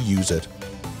only use it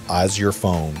as your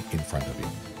phone in front of you,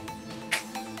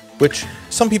 which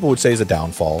some people would say is a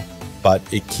downfall. but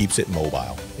it keeps it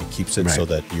mobile. It keeps it Right. so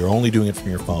that you're only doing it from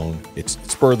your phone. It's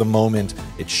spur of the moment.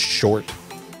 It's short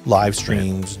live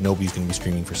streams. Nobody's going to be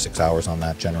streaming for 6 hours on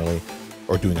that generally,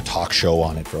 or doing a talk show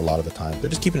on it for a lot of the time. They're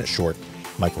just keeping it short,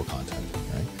 micro content,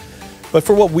 right? But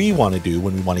for what we want to do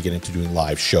when we want to get into doing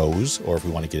live shows, or if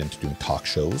we want to get into doing talk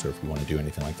shows, or if we want to do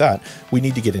anything like that, we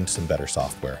need to get into some better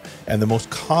software. And the most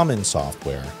common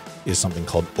software is something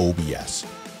called OBS.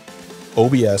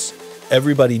 OBS,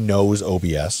 everybody knows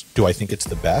OBS. Do I think it's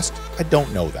the best? I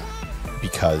don't know that,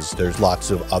 because there's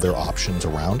lots of other options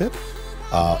around it.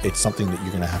 It's something that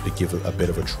you're going to have to give a bit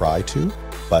of a try to,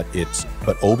 but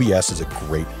OBS is a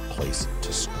great place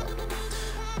to start.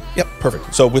 Yep,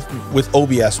 perfect. So with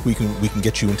OBS, we can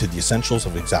get you into the essentials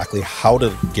of exactly how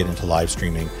to get into live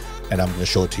streaming, and I'm going to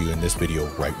show it to you in this video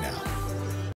right now.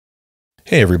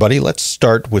 Hey everybody, let's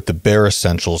start with the bare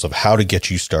essentials of how to get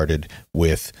you started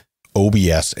with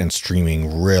OBS and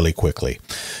streaming really quickly.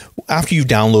 After you've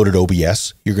downloaded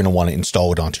OBS, you're going to want to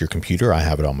install it onto your computer. I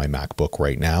have it on my MacBook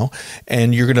right now,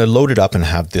 and you're going to load it up and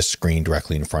have this screen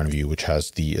directly in front of you, which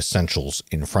has the essentials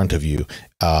in front of you,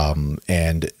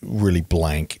 and really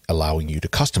blank, allowing you to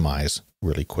customize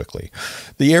really quickly.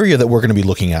 The area that we're going to be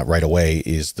looking at right away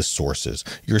is the sources.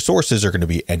 Your sources are going to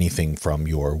be anything from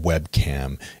your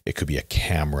webcam. It could be a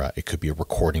camera. It could be a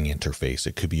recording interface.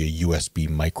 It could be a USB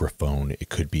microphone. It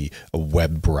could be a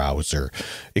web browser.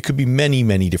 It could be many,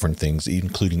 many different things,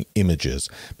 including images.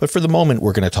 But for the moment,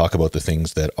 we're going to talk about the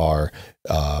things that are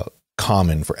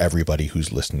common for everybody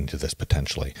who's listening to this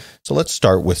potentially. So let's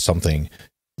start with something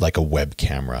like a web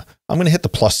camera. I'm going to hit the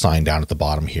plus sign down at the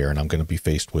bottom here, and I'm going to be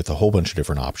faced with a whole bunch of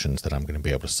different options that I'm going to be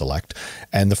able to select.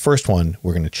 And the first one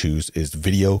we're going to choose is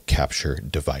video capture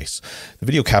device. The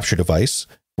video capture device,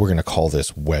 we're going to call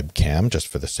this webcam just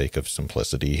for the sake of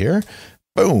simplicity here.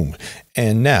 Boom.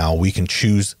 And now we can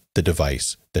choose the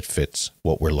device that fits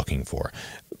what we're looking for.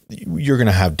 You're going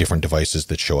to have different devices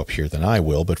that show up here than I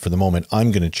will, but for the moment,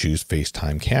 I'm going to choose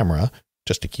FaceTime camera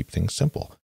just to keep things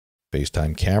simple.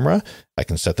 FaceTime camera. I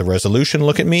can set the resolution.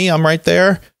 Look at me. I'm right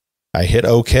there. I hit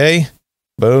OK.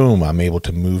 Boom. I'm able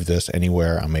to move this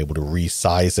anywhere. I'm able to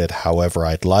resize it however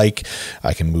I'd like.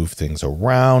 I can move things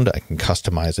around. I can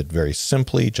customize it very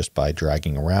simply just by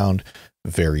dragging around.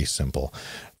 Very simple.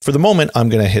 For the moment, I'm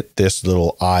going to hit this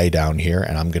little eye down here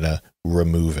and I'm going to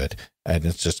remove it. And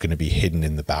it's just going to be hidden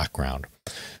in the background.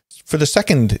 For the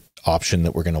second option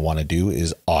that we're going to want to do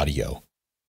is audio.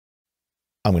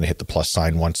 I'm going to hit the plus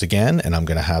sign once again, and I'm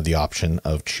going to have the option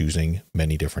of choosing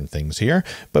many different things here,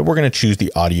 but we're going to choose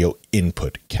the audio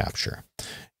input capture.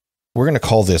 We're going to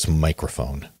call this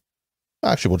microphone.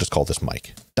 Actually, we'll just call this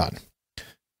mic. Done.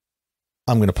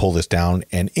 I'm going to pull this down,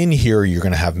 and in here, you're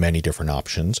going to have many different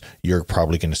options. You're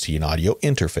probably going to see an audio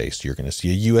interface. You're going to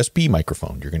see a USB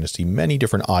microphone. You're going to see many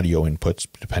different audio inputs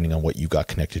depending on what you got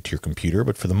connected to your computer.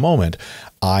 But for the moment,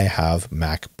 I have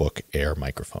MacBook Air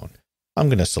microphone. I'm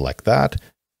going to select that.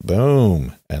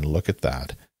 Boom. And look at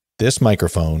that. This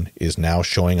microphone is now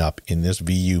showing up in this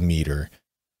VU meter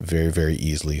very, very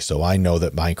easily. So I know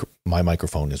that my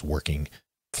microphone is working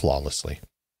flawlessly.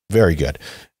 Very good.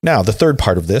 Now, the third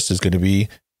part of this is going to be,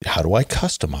 how do I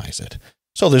customize it?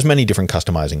 So there's many different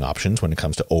customizing options when it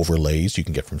comes to overlays you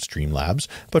can get from Streamlabs.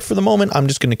 But for the moment, I'm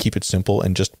just going to keep it simple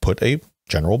and just put a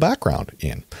general background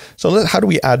in. So how do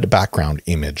we add the background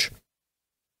image?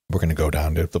 We're going to go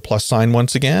down to the plus sign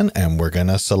once again, and we're going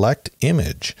to select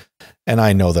image. And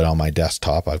I know that on my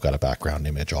desktop, I've got a background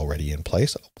image already in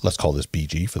place. Let's call this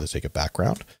BG for the sake of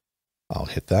background. I'll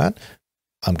hit that.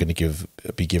 I'm going to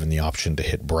be given the option to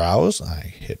hit browse.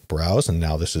 I hit browse, and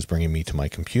now this is bringing me to my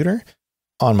computer.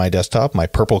 On my desktop, my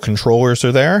purple controllers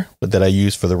are there that I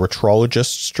use for the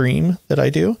Retrologists stream that I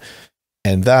do.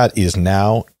 And that is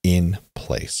now in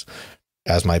place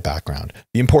as my background.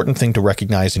 The important thing to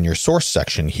recognize in your source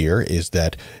section here is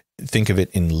that think of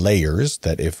it in layers,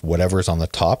 that if whatever is on the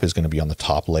top is going to be on the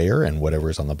top layer and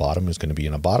whatever is on the bottom is going to be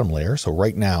in a bottom layer. So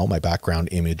right now my background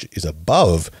image is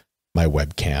above my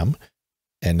webcam.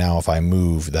 And now if I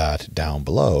move that down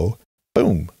below,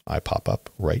 boom, I pop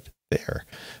up right there.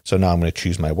 So now I'm going to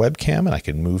choose my webcam and I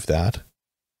can move that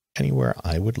anywhere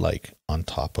I would like on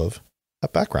top of a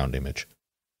background image.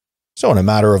 So in a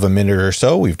matter of a minute or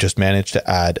so, we've just managed to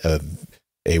add a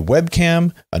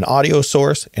webcam, an audio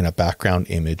source, and a background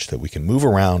image that we can move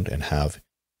around and have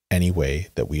any way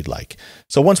that we'd like.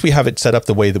 So once we have it set up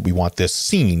the way that we want this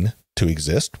scene to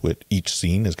exist, with each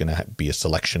scene is going to be a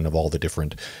selection of all the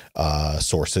different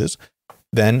sources,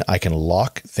 then I can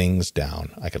lock things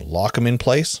down. I can lock them in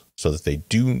place so that they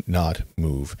do not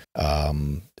move,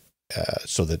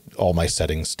 so that all my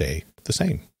settings stay the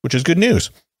same, which is good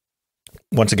news.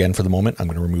 Once again, for the moment, I'm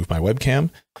going to remove my webcam.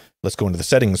 Let's go into the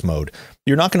settings mode.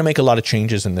 You're not going to make a lot of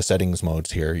changes in the settings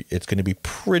modes here. It's going to be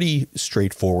pretty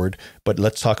straightforward, but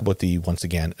let's talk about the, once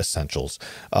again, essentials.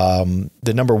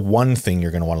 The number one thing you're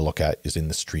going to want to look at is in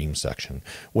the stream section.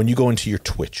 When you go into your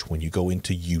Twitch, when you go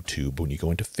into YouTube, when you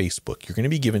go into Facebook, you're going to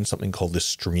be given something called the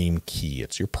stream key.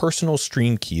 It's your personal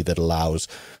stream key that allows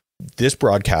this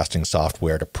broadcasting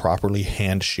software to properly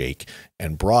handshake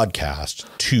and broadcast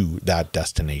to that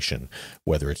destination,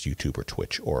 whether it's YouTube or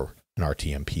Twitch or an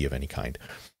RTMP of any kind.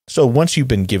 So once you've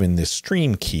been given this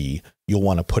stream key, you'll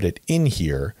want to put it in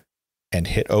here and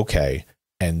hit OK,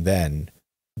 and then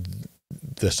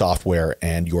the software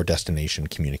and your destination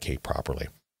communicate properly.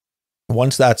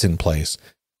 Once that's in place,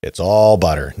 it's all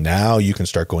butter. Now you can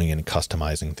start going in and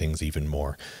customizing things even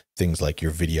more. Things like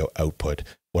your video output.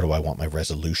 What do I want my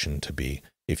resolution to be?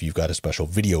 If you've got a special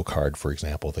video card, for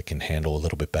example, that can handle a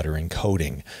little bit better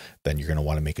encoding, then you're going to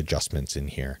want to make adjustments in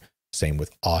here. Same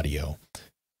with audio.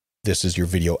 This is your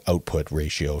video output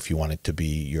ratio. If you want it to be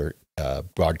your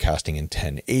broadcasting in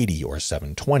 1080 or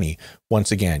 720,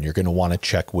 once again, you're going to want to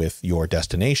check with your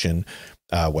destination,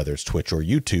 whether it's Twitch or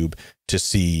YouTube, to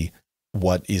see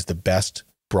what is the best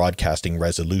broadcasting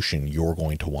resolution you're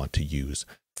going to want to use.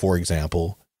 For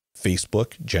example,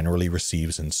 Facebook generally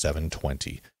receives in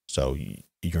 720. So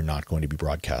you're not going to be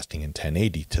broadcasting in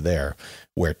 1080 to there.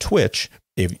 Where Twitch,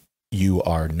 if you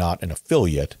are not an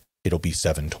affiliate, it'll be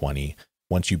 720.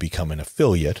 Once you become an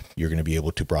affiliate, you're going to be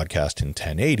able to broadcast in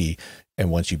 1080.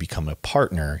 And once you become a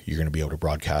partner, you're going to be able to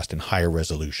broadcast in higher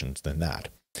resolutions than that.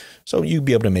 So you'll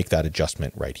be able to make that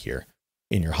adjustment right here.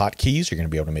 In your hotkeys, you're going to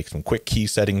be able to make some quick key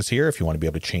settings here. If you want to be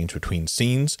able to change between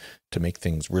scenes to make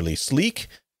things really sleek,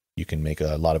 you can make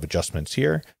a lot of adjustments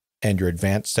here. And your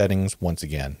advanced settings, once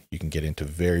again, you can get into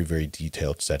very, very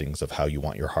detailed settings of how you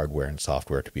want your hardware and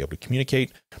software to be able to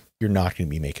communicate. You're not going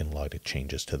to be making a lot of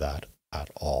changes to that at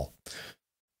all.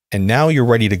 And now you're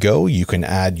ready to go. You can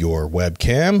add your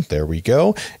webcam. There we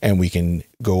go. And we can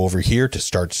go over here to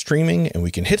start streaming, and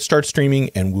we can hit start streaming,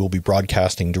 and we'll be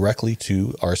broadcasting directly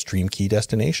to our stream key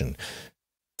destination.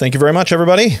 Thank you very much,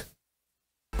 everybody.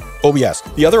 OBS.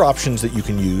 The other options that you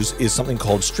can use is something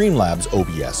called Streamlabs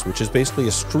OBS, which is basically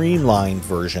a streamlined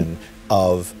version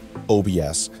of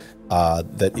OBS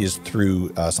that is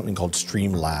through something called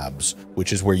Streamlabs,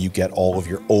 which is where you get all of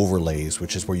your overlays,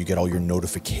 which is where you get all your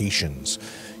notifications.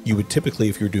 You would typically,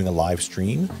 if you're doing a live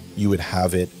stream, you would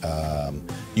have it,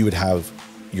 you would have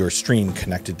your stream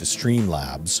connected to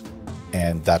Streamlabs,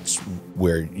 and that's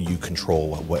where you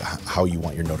control how you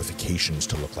want your notifications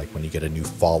to look like when you get a new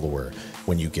follower,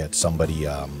 when you get somebody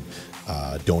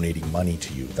donating money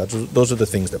to you. Those are the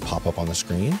things that pop up on the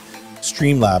screen.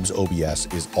 Streamlabs OBS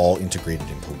is all integrated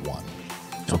into one.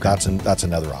 So okay. That's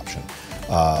another option.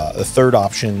 The third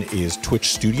option is Twitch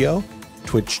Studio.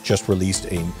 Twitch just released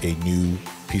a new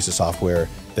piece of software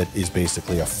that is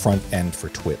basically a front end for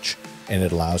Twitch. And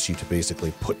it allows you to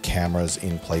basically put cameras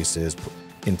in places,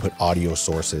 input audio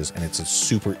sources, and it's a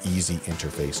super easy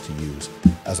interface to use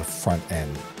as a front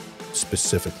end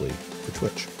specifically for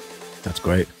Twitch. That's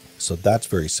great. So that's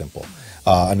very simple.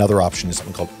 Another option is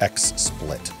something called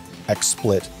XSplit.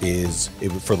 XSplit is,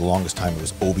 for the longest time, it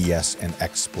was OBS and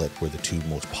XSplit were the two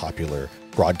most popular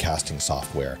broadcasting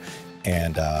software.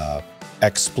 And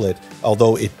XSplit,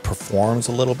 although it performs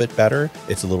a little bit better,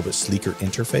 it's a little bit sleeker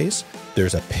interface.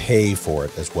 There's a pay for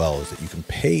it as well, is that you can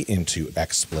pay into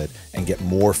XSplit and get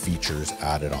more features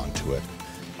added onto it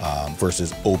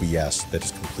versus OBS that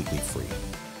is completely free.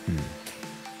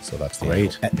 So that's the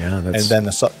great. And that's... then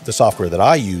the software that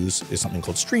I use is something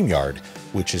called StreamYard,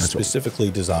 which is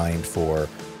specifically designed for,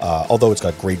 although it's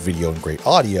got great video and great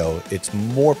audio, it's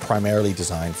more primarily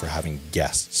designed for having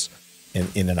guests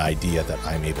in an idea that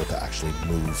I'm able to actually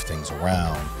move things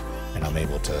around, and I'm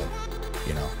able to,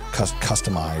 you know,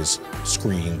 customize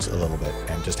screens a little bit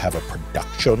and just have a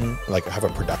production,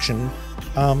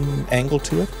 angle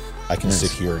to it. I can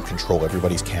sit here and control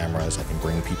everybody's cameras. I can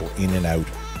bring people in and out,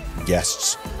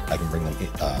 guests. I can bring them in,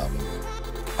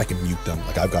 I can mute them.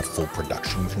 Like, I've got full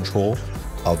production control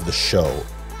of the show.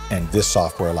 And this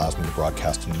software allows me to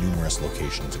broadcast in numerous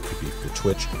locations. It could be for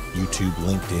Twitch, YouTube,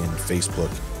 LinkedIn,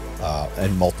 Facebook,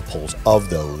 and multiples of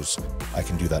those. I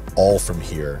can do that all from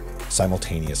here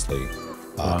simultaneously,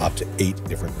 up to 8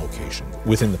 different locations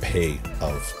within the pay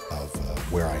of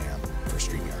where I am for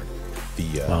StreamYard.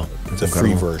 The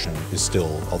free version is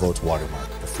still, although it's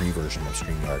watermarked, the free version of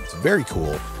StreamYard is very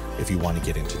cool if you want to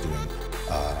get into doing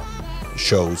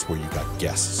shows where you got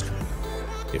guests coming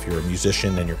in. If you're a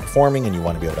musician and you're performing and you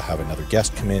want to be able to have another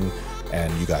guest come in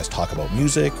and you guys talk about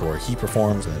music, or he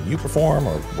performs and then you perform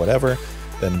or whatever,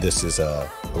 then this is a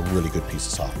really good piece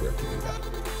of software to do that.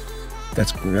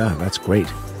 That's great.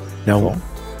 Now,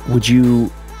 would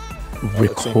you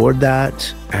record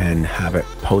that and have it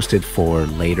posted for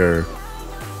later,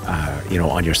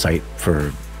 on your site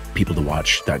for people to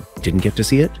watch that didn't get to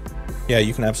see it? Yeah,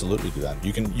 you can absolutely do that.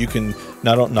 You can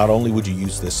not only would you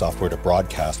use this software to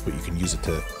broadcast, but you can use it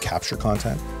to capture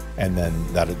content, and then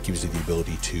that gives you the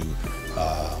ability to,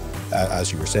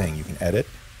 as you were saying, you can edit,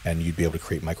 and you'd be able to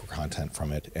create micro content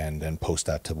from it, and then post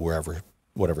that to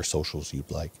whatever socials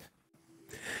you'd like.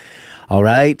 All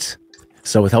right.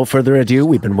 So without further ado,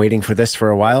 we've been waiting for this for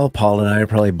a while. Paul and I are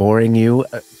probably boring you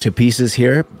to pieces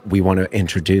here. We want to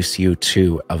introduce you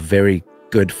to a very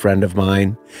good friend of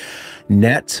mine,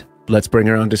 Nette. Let's bring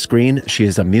her onto screen. She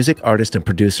is a music artist and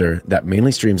producer that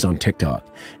mainly streams on TikTok.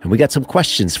 And we got some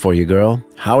questions for you, girl.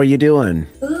 How are you doing?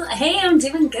 Ooh, hey, I'm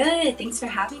doing good. Thanks for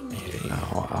having me.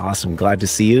 Oh, awesome. Glad to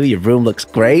see you. Your room looks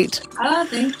great. Oh,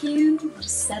 thank you.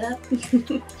 Just set up.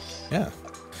 Yeah.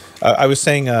 I was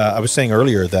saying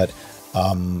earlier that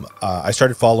I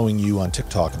started following you on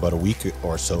TikTok about a week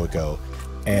or so ago,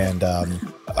 and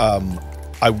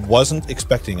I wasn't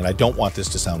expecting, and I don't want this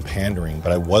to sound pandering,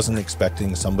 but I wasn't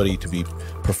expecting somebody to be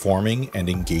performing and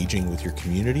engaging with your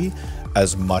community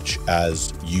as much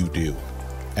as you do.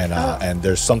 And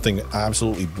there's something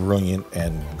absolutely brilliant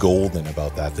and golden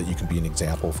about that you can be an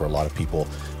example for a lot of people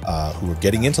who are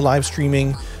getting into live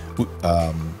streaming,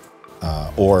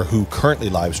 or who currently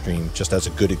live stream, just as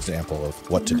a good example of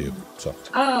what to do. So.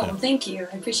 Oh, thank you.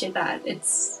 I appreciate that.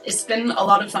 It's been a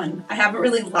lot of fun. I haven't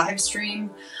really live streamed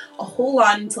a whole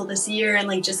lot until this year, and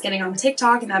like just getting on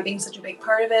TikTok and that being such a big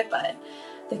part of it. But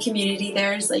the community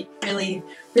there is like really,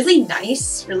 really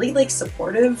nice, really like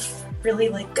supportive, really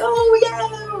like, oh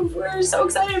yeah, we're so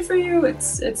excited for you.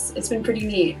 It's been pretty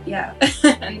neat. Yeah.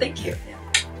 And thank you. Yeah.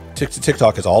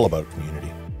 TikTok is all about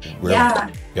community. Really.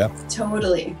 Yeah.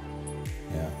 Totally.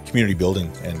 Yeah, community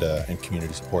building and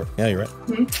community support. Yeah, you're right.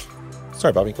 Mm-hmm.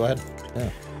 Sorry, Bobby, go ahead.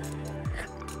 Yeah.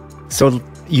 So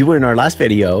you were in our last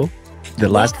video, the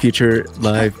last Future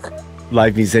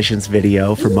Live Musicians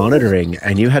video for monitoring,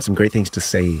 and you had some great things to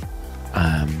say,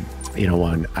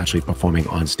 on actually performing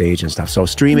on stage and stuff. So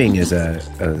streaming is a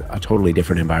totally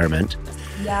different environment.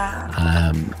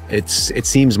 Yeah. It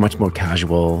seems much more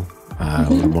casual, a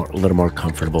little more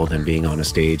comfortable than being on a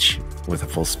stage with a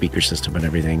full speaker system and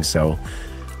everything. So,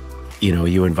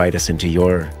 you invite us into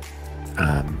your,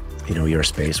 your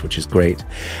space, which is great.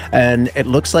 And it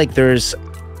looks like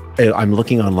I'm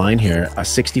looking online here,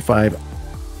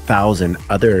 65,000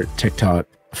 other TikTok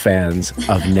fans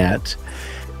of Nette.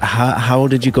 How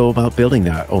did you go about building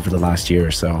that over the last year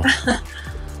or so?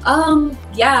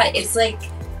 Yeah, it's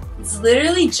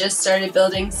literally just started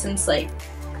building since like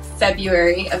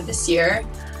February of this year.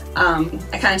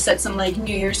 I kind of set some like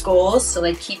New Year's goals to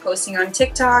like keep posting on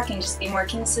TikTok and just be more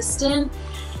consistent.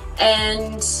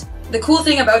 And the cool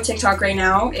thing about TikTok right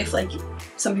now, if like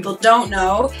some people don't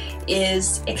know,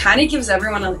 is it kind of gives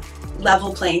everyone a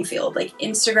level playing field. Like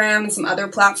Instagram and some other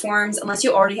platforms, unless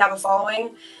you already have a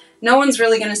following, no one's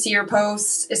really going to see your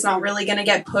posts. It's not really going to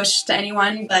get pushed to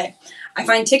anyone. But I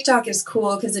find TikTok is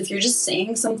cool because if you're just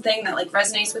saying something that like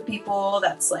resonates with people,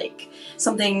 that's like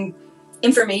something,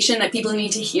 information that people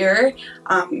need to hear,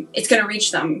 it's going to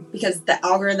reach them because the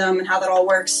algorithm and how that all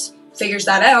works figures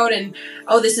that out, and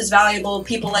this is valuable,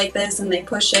 people like this, and they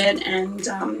push it. And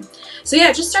so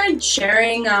yeah, just started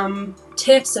sharing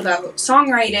tips about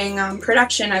songwriting,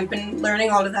 production. I've been learning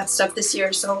all of that stuff this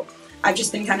year, so I've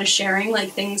just been kind of sharing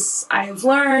like things I've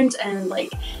learned and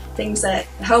like things that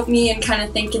help me, and kind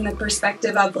of think in the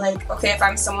perspective of like, okay, if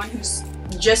I'm someone who's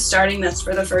just starting this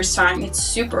for the first time, it's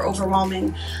super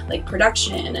overwhelming, like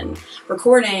production and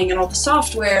recording and all the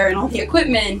software and all the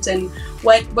equipment, and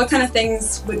what kind of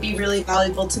things would be really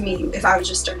valuable to me if I was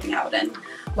just starting out, and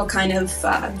what kind of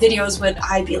videos would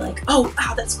I be like, oh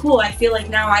wow, that's cool, I feel like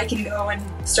now I can go and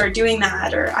start doing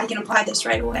that, or I can apply this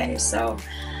right away. So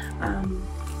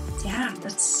yeah,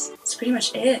 that's pretty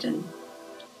much it. And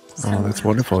that's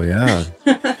wonderful. Yeah.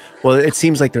 Well, it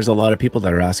seems like there's a lot of people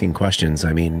that are asking questions.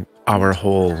 I mean, our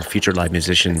whole Future Live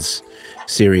Musicians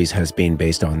series has been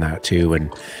based on that too.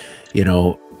 And,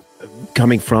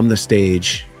 coming from the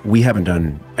stage, we haven't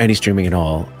done any streaming at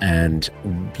all. And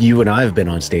you and I have been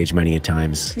on stage many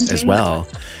times as well,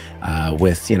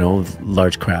 with,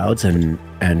 large crowds, and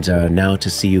now to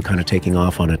see you kind of taking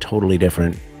off on a totally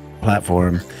different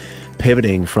platform,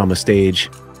 pivoting from a stage,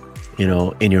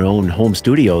 in your own home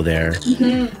studio there,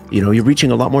 you're reaching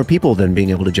a lot more people than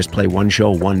being able to just play one show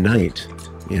one night.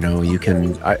 You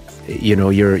can,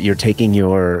 you're taking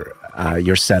your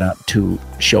setup to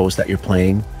shows that you're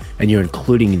playing, and you're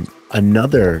including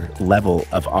another level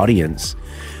of audience,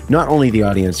 not only the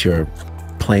audience you're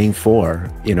playing for,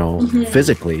 you know,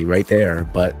 physically right there,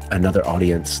 but another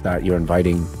audience that you're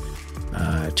inviting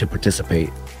to participate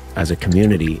as a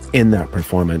community in that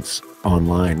performance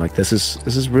online. Like this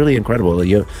is really incredible.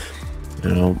 You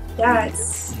know. Yeah,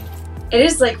 it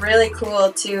is like really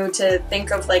cool to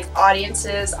think of like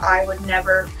audiences I would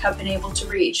never have been able to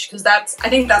reach, because I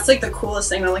think that's like the coolest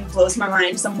thing that like blows my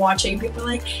mind. So I'm watching people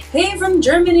like, hey, I'm from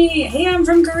Germany, hey, I'm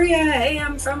from Korea, hey,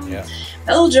 I'm from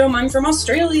Belgium, I'm from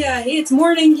Australia, hey, it's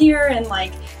morning here, and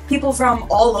like people from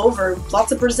all over,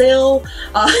 lots of Brazil,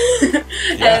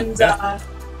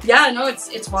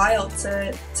 it's wild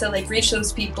to like reach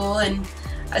those people. And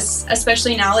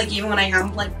especially now, like even when I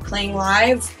am like playing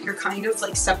live, you're kind of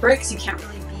like separate because you can't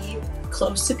really be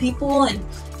close to people, and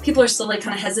people are still like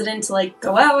kind of hesitant to like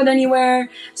go out anywhere.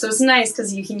 So it's nice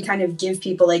because you can kind of give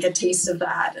people like a taste of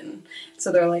that, and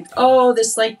so they're like, oh,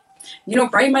 this like, you know,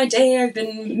 brighten my day. I've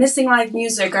been missing live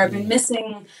music, or I've been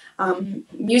missing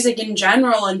music in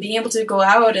general, and being able to go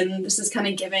out, and this is kind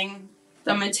of giving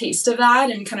them a taste of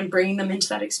that and kind of bringing them into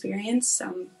that experience,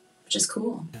 which is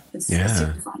cool. It's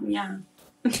super fun. Yeah.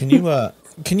 Can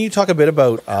you talk a bit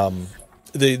about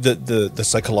the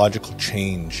psychological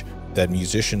change that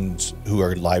musicians who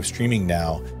are live streaming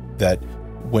now, that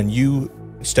when you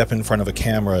step in front of a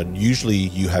camera, usually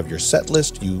you have your set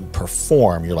list, you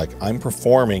perform, you're like, I'm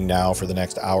performing now for the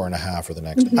next hour and a half or the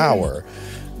next hour,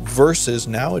 versus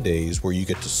nowadays where you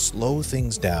get to slow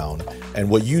things down. And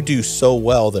what you do so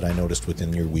well that I noticed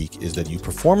within your week is that you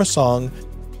perform a song,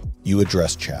 you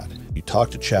address chat. You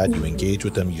talk to chat, you engage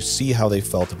with them, you see how they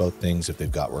felt about things, if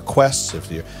they've got requests,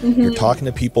 if you're talking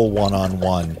to people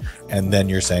one-on-one, and then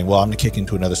you're saying, well, I'm gonna kick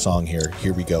into another song here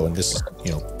we go, and this is,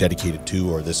 you know, dedicated to,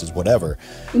 or this is whatever.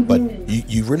 But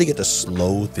you really get to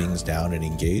slow things down and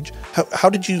engage. How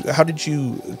did you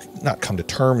not come to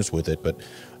terms with it, but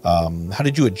how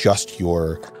did you adjust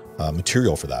your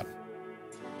material for that?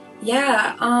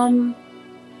 Yeah,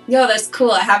 that's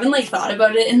cool. I haven't like thought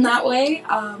about it in that way.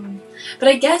 But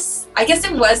I guess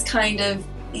it was kind of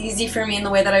easy for me in the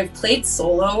way that I've played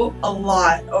solo a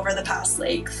lot over the past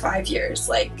like 5 years,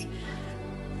 like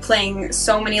playing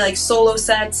so many like solo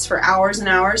sets for hours and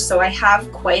hours. So I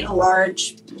have quite a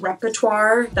large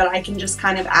repertoire that I can just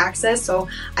kind of access. So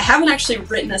I haven't actually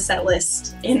written a set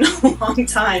list in a long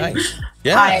time. Nice.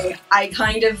 Yeah. I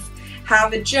kind of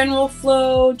have a general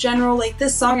flow, like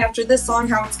this song after this song,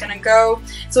 how it's gonna go.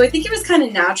 So I think it was kind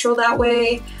of natural that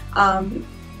way,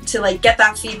 to like get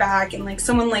that feedback, and like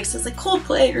someone like says like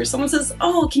Coldplay, or someone says,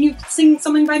 oh, can you sing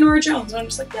something by Norah Jones? And I'm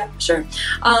just like, yeah, sure.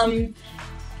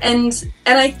 And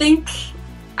I think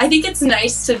it's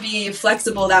nice to be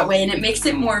flexible that way, and it makes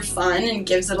it more fun and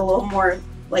gives it a little more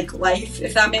like life,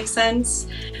 if that makes sense.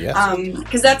 Yes.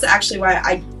 Because that's actually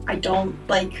why I don't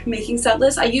like making set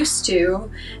lists. I used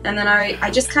to, and then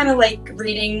I just kind of like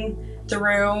reading the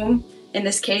room, in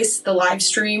this case the live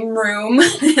stream room,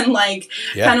 and like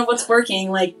kind of what's working,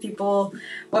 like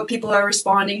what people are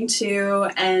responding to,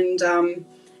 and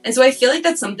so I feel like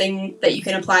that's something that you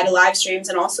can apply to live streams,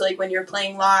 and also like when you're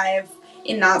playing live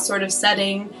in that sort of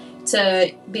setting,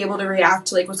 to be able to react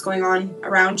to like what's going on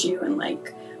around you, and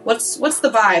like what's the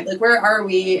vibe, like where are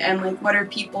we, and like what are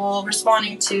people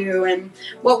responding to, and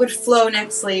what would flow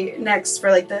next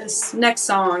for like this next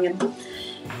song. And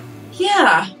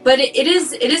yeah, but it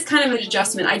is kind of an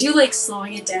adjustment. I do like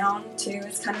slowing it down too.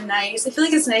 It's kind of nice. I feel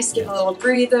like it's nice to give a little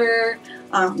breather,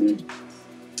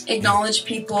 acknowledge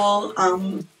people.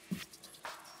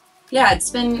 Yeah, it's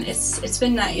been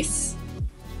nice.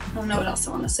 I don't know what else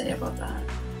I want to say about that.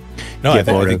 No, I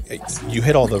think you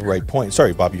hit all the right points.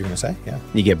 Sorry, Bob, you were going to say? Yeah.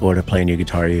 You get bored of playing your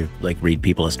guitar, you like read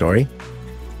people a story?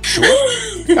 Sure.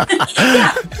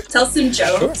 Yeah, tell some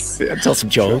jokes. Sure. Yeah, tell some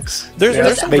jokes.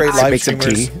 There's some great live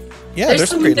streamers. Yeah, there's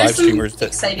some great live streamers that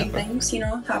exciting things, you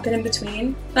know, happen in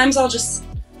between. Sometimes I'll just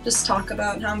talk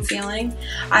about how I'm feeling.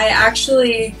 I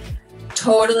actually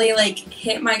totally like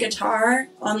hit my guitar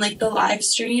on like the live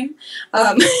stream,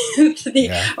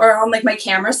 or on like my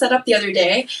camera setup the other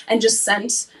day, and just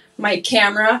sent my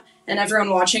camera and everyone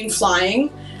watching flying.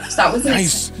 So that was an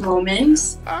exciting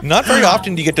moment. Not very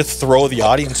often do you get to throw the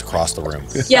audience across the room.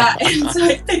 Yeah, and so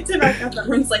I picked it back up.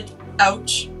 Everyone's like,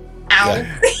 ouch, ow.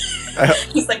 Yeah.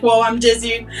 He's like, whoa, I'm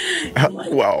dizzy. I'm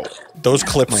like, wow. Those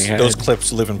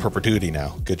clips live in perpetuity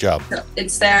now. Good job.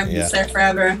 It's there. Yeah. It's there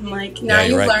forever. I'm like, now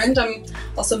you've learned I'm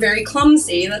also very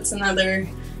clumsy. That's another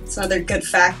good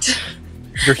fact.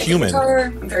 You're human.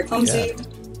 I'm very clumsy.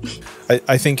 Yeah.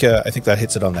 I think that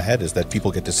hits it on the head, is that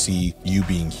people get to see you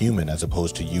being human as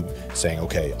opposed to you saying,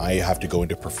 okay, I have to go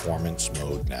into performance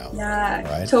mode now. Yeah,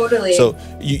 right? totally. So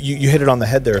you hit it on the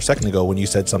head there a second ago when you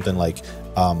said something like,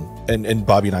 and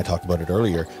Bobby and I talked about it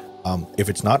earlier, if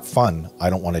it's not fun, I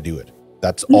don't want to do it.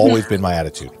 That's always been my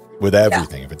attitude with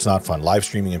everything. Yeah. If it's not fun, live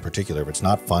streaming in particular, if it's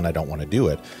not fun, I don't want to do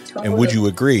it. Totally. And would you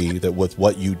agree that with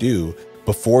what you do,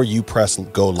 before you press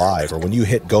go live, or when you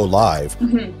hit go live,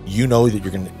 you know that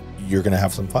you're gonna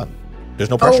have some fun. There's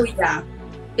no pressure. Oh yeah,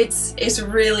 it's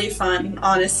really fun.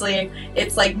 Honestly,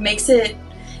 it's like makes it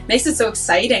so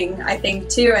exciting, I think,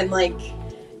 too, and like,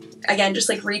 again, just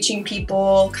like reaching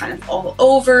people kind of all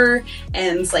over,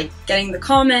 and like getting the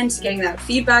comments, getting that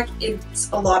feedback.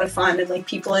 It's a lot of fun, and like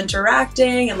people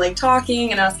interacting and like talking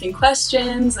and asking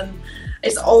questions, and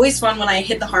it's always fun when I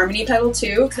hit the harmony pedal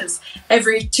too, because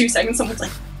every 2 seconds someone's like,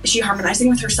 is she harmonizing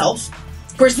with herself?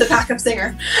 Where's the backup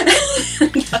singer?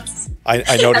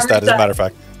 I noticed that, as a matter of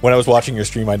fact. When I was watching your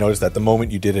stream, I noticed that the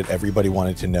moment you did it, everybody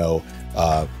wanted to know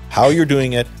how you're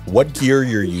doing it, what gear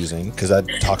you're using, because that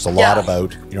talks a lot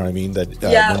about, you know what I mean, that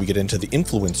when we get into the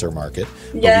influencer market,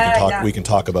 we can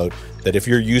talk about that if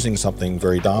you're using something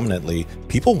very dominantly,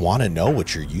 people want to know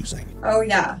what you're using. Oh,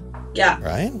 yeah. Yeah.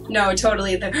 Right? No,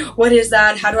 totally. What is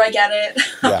that? How do I get it?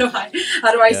 How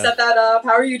do I set that up?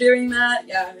 How are you doing that?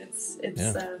 Yeah,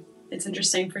 it's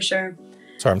interesting for sure.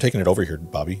 Sorry, I'm taking it over here,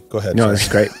 Bobby. Go ahead. No, this is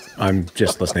great. I'm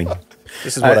just listening.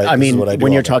 This is what I mean,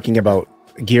 when you're talking about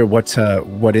gear, what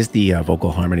is the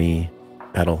vocal harmony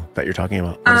pedal that you're talking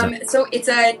about? So it's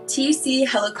a TC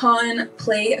Helicon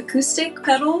Play acoustic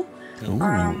pedal.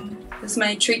 This is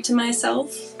my treat to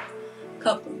myself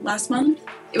last month.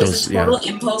 It was a total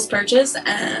impulse purchase,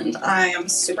 and I am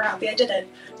super happy I did it.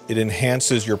 It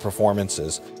enhances your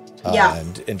performances.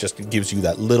 And just gives you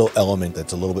that little element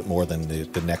that's a little bit more than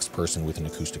the next person with an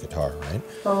acoustic guitar, right?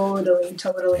 Totally.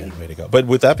 Yeah, way to go. But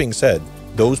with that being said,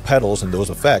 those pedals and those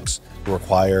effects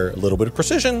require a little bit of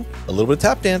precision, a little bit of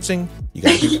tap dancing. You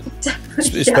got to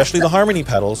be, especially the harmony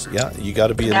pedals. Yeah, you got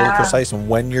to be a little precise on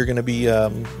when you're going to be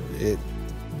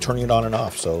turning it on and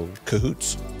off. So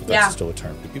cahoots. If that's still a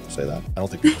term. Do people say that? I don't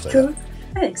think people say that.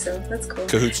 I think so. That's cool.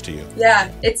 Cahoots to you.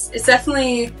 Yeah, it's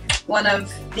definitely one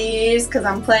of these, because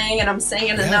I'm playing and I'm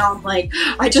singing, and now I'm like,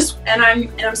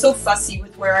 I'm so fussy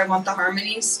with where I want the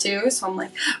harmonies too. So I'm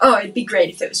like, oh, it'd be great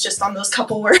if it was just on those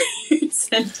couple words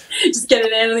and just get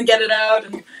it in and then get it out.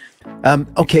 And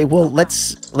okay, well,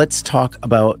 let's talk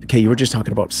about. Okay, you were just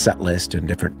talking about set list and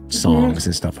different songs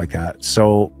and stuff like that.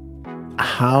 So,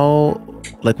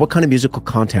 what kind of musical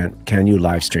content can you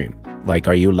live stream? Like,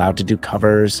 are you allowed to do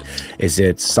covers? Is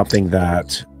it something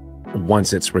that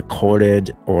once it's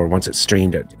recorded or once it's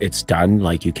streamed, it's done?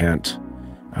 Like, you can't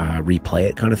replay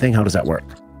it, kind of thing? How does that work?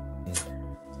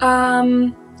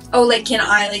 Like, can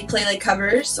I play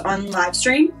covers on live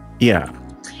stream? Yeah.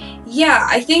 Yeah,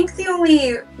 I think the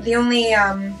only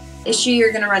issue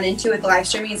you're gonna run into with live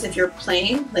streaming is if you're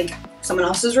playing someone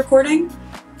else's recording.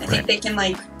 I think they can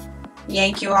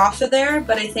yank you off of there,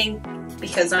 but I think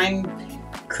because I'm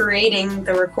creating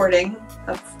the recording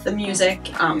of the music,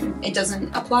 it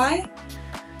doesn't apply.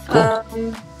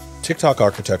 Cool. TikTok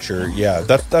architecture,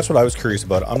 that's what I was curious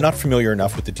about. I'm not familiar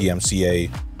enough with the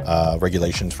DMCA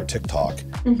regulations for TikTok,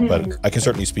 but I can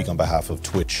certainly speak on behalf of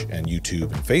Twitch and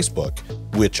YouTube and Facebook,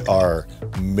 which are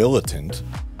militant,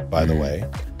 by the way.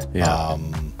 Yeah.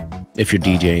 If you're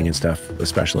DJing and stuff,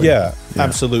 especially. Yeah,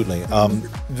 absolutely.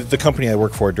 The company I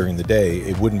work for during the day,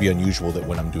 it wouldn't be unusual that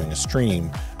when I'm doing a stream,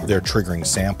 they're triggering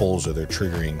samples or they're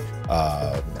triggering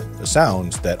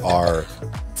sounds that are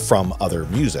from other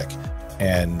music.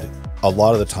 And a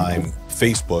lot of the time,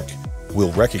 Facebook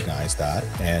will recognize that,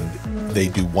 and they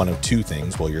do one of two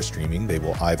things while you're streaming. They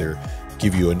will either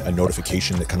give you a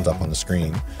notification that comes up on the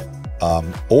screen,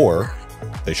 or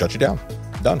they shut you down.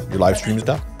 Done. Your live stream is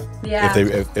done. Yeah.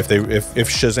 If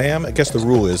Shazam, I guess the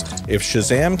rule is if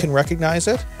Shazam can recognize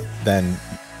it, then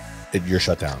you're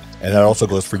shut down. And that also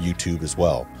goes for YouTube as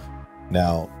well.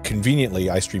 Now, conveniently,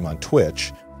 I stream on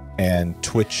Twitch, and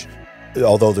Twitch,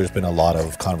 although there's been a lot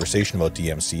of conversation about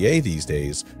DMCA these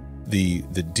days, the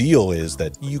deal is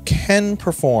that you can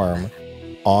perform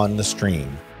on the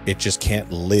stream. It just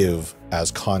can't live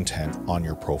as content on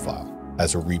your profile,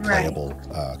 as a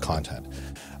replayable content.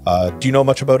 Do you know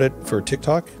much about it for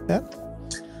TikTok yet?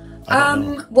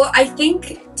 Well, I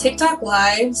think TikTok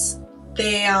lives,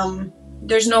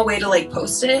 there's no way to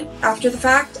post it after the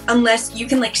fact unless you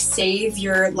can save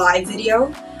your live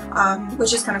video,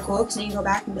 which is kind of cool because then you can go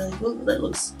back and be like, "Ooh, that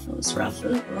looks rough.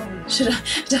 Ooh, should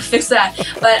have fixed that."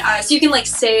 But so you can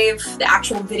save the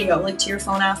actual video to your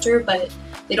phone after, but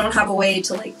they don't have a way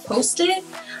to post it.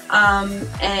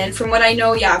 And from what I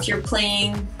know, yeah, if you're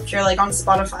like on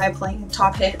Spotify playing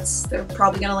top hits, they're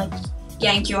probably gonna like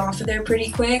yank you off of there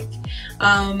pretty quick.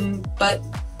 But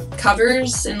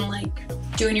covers and like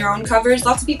doing your own covers,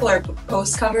 lots of people are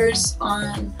post covers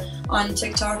on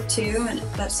TikTok too, and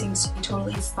that seems to be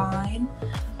totally fine.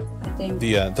 I think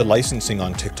the licensing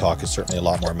on TikTok is certainly a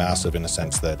lot more massive in the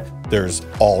sense that there's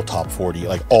all top 40,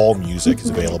 like all music is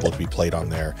available to be played on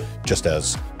there just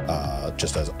as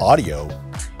audio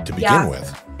to begin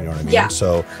with. You know what I mean? Yeah.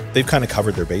 So they've kind of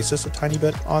covered their basis a tiny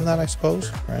bit on that, I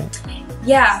suppose, right?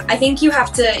 Yeah, I think you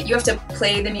have to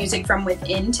play the music from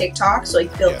within TikTok, so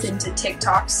like built into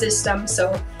TikTok's system.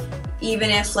 So even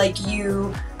if like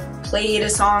you played a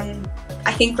song,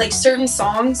 I think like certain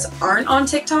songs aren't on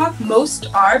TikTok,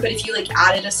 most are, but if you like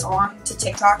added a song to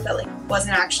TikTok that like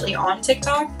wasn't actually on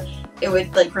TikTok, it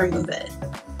would like remove it.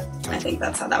 I think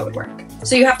that's how that would work.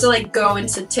 So you have to like go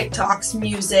into TikTok's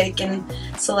music and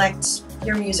select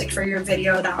your music for your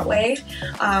video that way.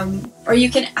 Or you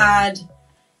can add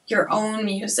your own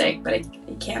music, but it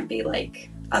can't be like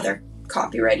other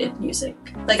copyrighted music.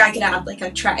 Like I could add like a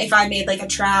track, if I made like a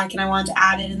track and I wanted to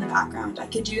add it in the background, I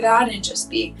could do that and it'd just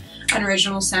be an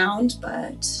original sound,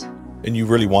 but... And you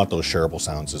really want those shareable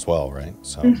sounds as well, right?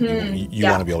 So you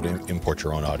want to be able to import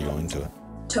your own audio into it.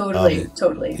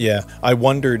 Totally. Yeah, I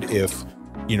wondered if,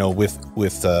 you know, with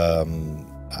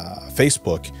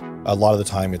Facebook, a lot of the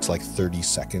time it's like 30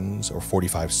 seconds or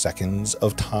 45 seconds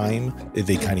of time.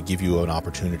 They kind of give you an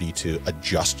opportunity to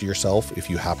adjust yourself if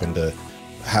you happen to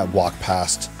walk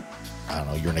past, I don't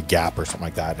know, you're in a gap or something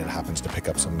like that, and it happens to pick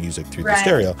up some music through the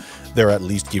stereo. They're at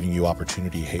least giving you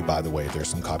opportunity. Hey, by the way, there's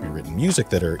some copywritten music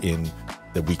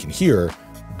that we can hear.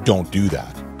 Don't do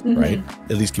that, right?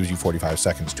 At least gives you 45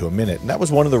 seconds to a minute. And that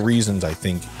was one of the reasons I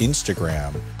think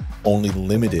Instagram only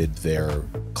limited their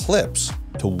clips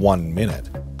to 1 minute,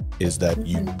 is that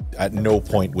you, at no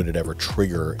point would it ever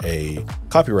trigger a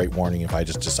copyright warning if I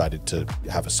just decided to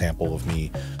have a sample of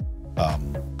me,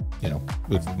 you know,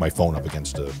 with my phone up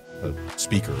against a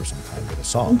speaker or some kind with a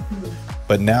song.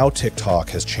 But now TikTok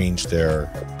has changed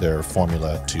their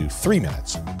formula to 3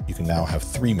 minutes. You can now have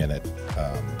 3-minute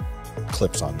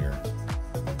clips on your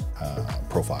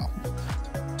profile.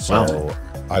 So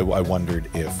I wondered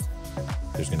if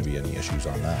there's going to be any issues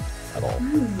on that at all.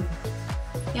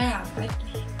 Yeah,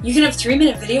 you can have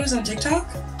 3-minute videos on TikTok?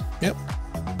 Yep,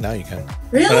 now you can.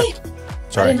 Really?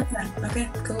 Sorry. I didn't know that. Okay,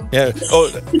 cool. Yeah.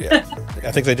 Oh, yeah.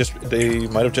 I think they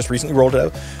might have just recently rolled it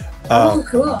out. Oh,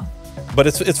 cool. But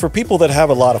it's for people that have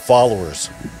a lot of followers.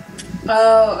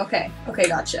 Oh, okay. Okay,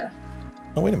 gotcha.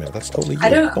 Oh, wait a minute. That's totally you.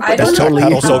 That's totally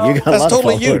you. That's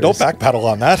totally you. Don't backpedal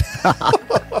on that.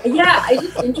 Yeah,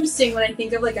 it's just interesting when I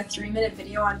think of like a 3-minute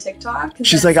video on TikTok.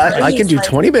 She's like, I can do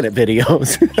 20-minute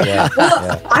videos.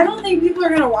 Well, I don't think people are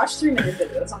going to watch 3-minute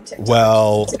videos on TikTok.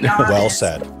 Well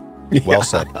said. Well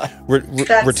said.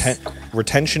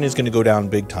 Retention is going to go down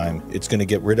big time. It's going to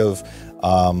get rid of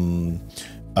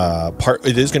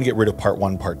it is going to get rid of part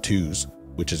 1, part 2s,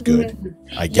 which is good,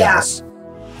 I guess,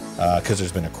 because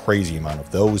there's been a crazy amount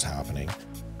of those happening.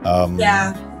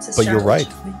 But you're right.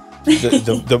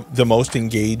 The most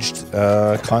engaged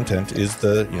content is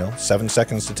the 7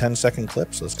 seconds to 10-second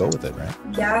clips. Let's go with it, right?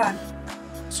 Yeah.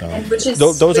 So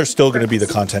those are still going to be the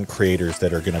content creators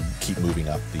that are going to keep moving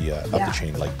up the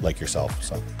chain, like yourself.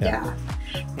 So yeah.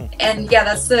 And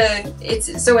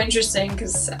it's so interesting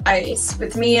because it's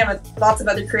with me and with lots of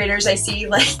other creators. I see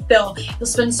like they'll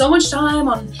spend so much time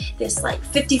on this like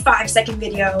 55-second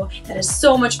video that has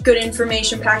so much good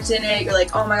information packed in it. You're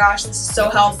like, oh my gosh, this is so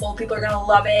helpful. People are gonna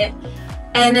love it.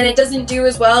 And then it doesn't do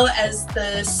as well as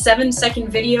the 7-second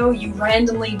video you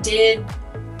randomly did.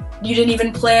 You didn't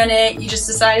even plan it. You just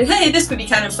decided, hey, this would be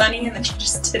kind of funny, and then you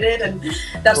just did it, and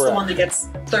that's the one that gets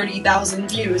 30,000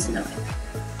 views. And they're like,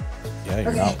 yeah,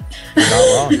 you're not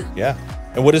wrong. Yeah.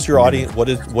 And what is your audience? What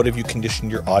have you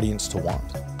conditioned your audience to want?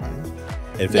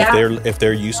 If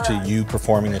they're used to you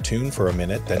performing a tune for a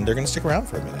minute, then they're going to stick around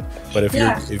for a minute. But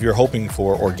if you're hoping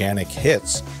for organic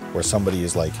hits where somebody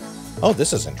is like, oh,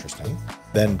 this is interesting,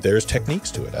 then there's techniques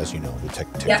to it, as you know, with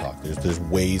TikTok. There's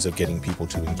ways of getting people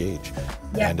to engage,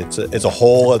 and it's a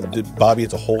whole Bobby.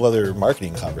 It's a whole other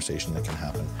marketing conversation that can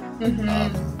happen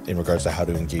in regards to how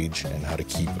to engage and how to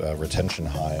keep retention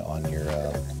high on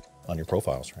your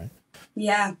profiles, right?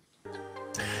 Yeah.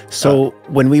 So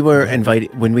when we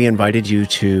invited you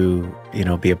to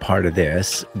be a part of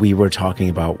this, we were talking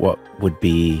about what would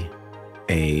be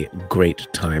a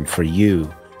great time for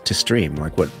you to stream,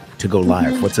 like what to go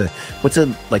live. What's a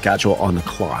like actual on the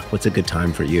clock? What's a good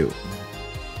time for you?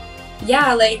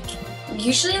 Yeah, like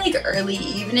usually like early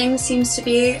evening seems to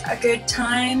be a good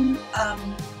time.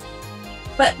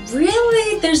 But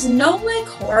really, there's no like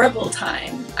horrible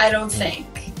time, I don't think.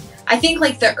 I think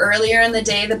like the earlier in the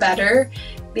day, the better,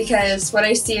 because what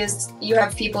I see is you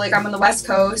have people like I'm on the West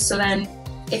Coast, so then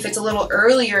if it's a little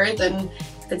earlier, then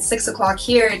if it's 6 o'clock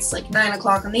here, it's like 9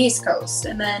 o'clock on the East Coast,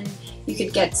 and then you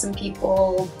could get some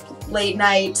people late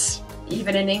night,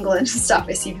 even in England and stuff.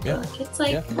 I see people like it's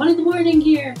like 1 in the morning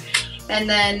here, and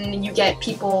then you get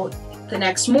people the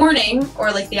next morning or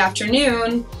like the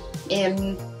afternoon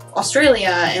in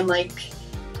Australia and like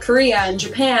Korea and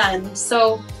Japan.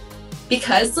 So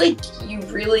because like you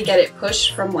really get it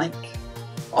pushed from like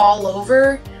all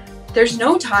over, there's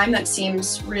no time that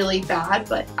seems really bad.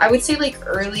 But I would say like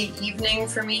early evening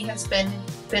for me has been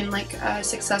like a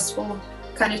successful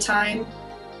kind of time.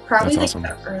 Probably like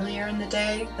the earlier in the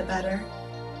day, the better.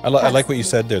 I like what you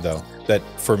said there though, that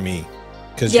for me,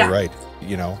 because you're right,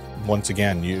 you know, once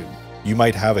again, you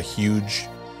might have a huge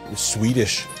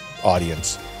Swedish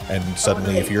audience, and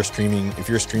suddenly if you're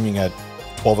streaming at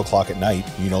 12 o'clock at night,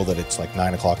 you know that it's like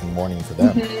 9 o'clock in the morning for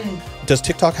them. Does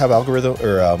TikTok have algorithm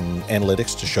or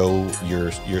analytics to show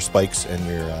your spikes and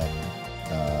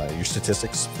your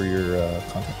statistics for your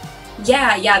content?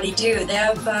 Yeah, they do. They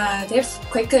have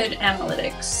quite good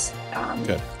analytics.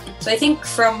 Good. So I think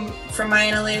from my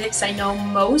analytics, I know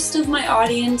most of my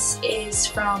audience is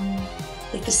from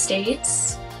like the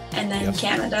States and then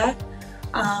Canada.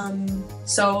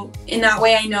 So in that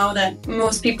way, I know that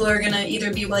most people are gonna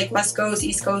either be like West Coast,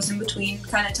 East Coast, in between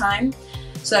kind of time.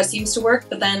 So that seems to work.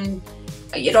 But then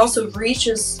it also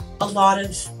reaches a lot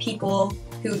of people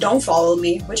who don't follow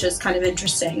me, which is kind of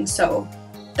interesting. So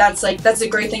that's a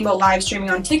great thing about live streaming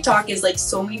on TikTok, is like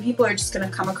so many people are just gonna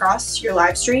come across your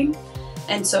live stream,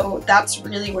 and so that's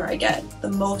really where I get the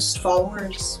most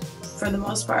followers. For the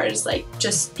most part, is like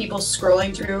just people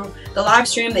scrolling through the live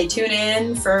stream. They tune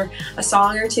in for a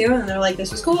song or two, and they're like,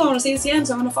 "This was cool. I want to see this again,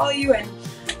 so I'm gonna follow you." And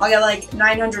I'll get like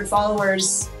 900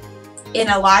 followers in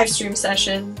a live stream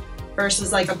session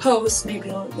versus like a post. Maybe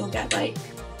you'll get like,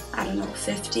 I don't know,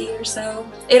 50 or so.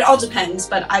 It all depends,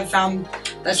 but I've found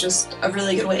that's just a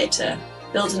really good way to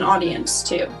build an audience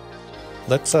too.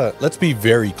 Let's be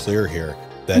very clear here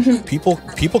that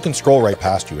people can scroll right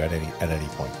past you at any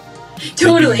point.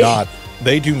 Totally.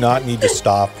 They do not need to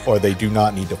stop, or they do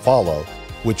not need to follow,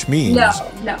 which means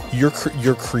no.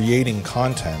 You're creating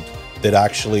content that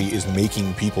actually is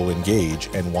making people engage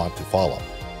and want to follow.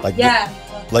 Like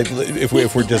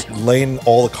if we're just laying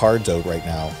all the cards out right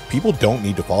now, people don't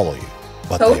need to follow you,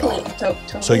 but they are.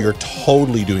 Totally. So you're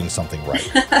totally doing something right.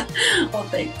 Well,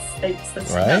 thanks.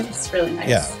 That's really nice.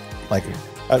 Yeah, like.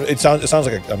 It sounds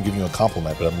like I'm giving you a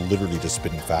compliment, but I'm literally just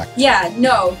spitting facts. Yeah,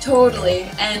 no,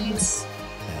 totally. And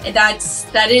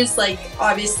that is like,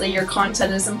 obviously your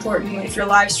content is important. If you're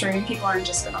live streaming, people aren't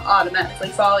just going to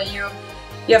automatically follow you.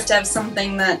 You have to have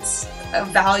something that's of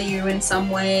value in some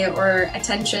way, or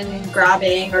attention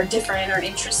grabbing, or different, or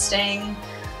interesting.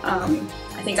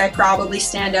 I think I probably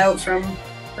stand out from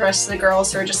the rest of the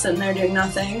girls who are just sitting there doing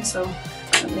nothing. So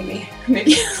maybe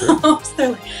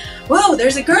they're like, whoa,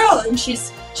 there's a girl and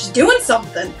she's doing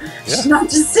something. She's not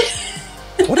just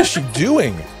sitting. What is she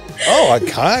doing? Oh, I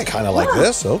kind of like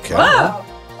this. Okay. Wow.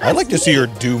 I'd like to see her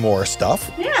do more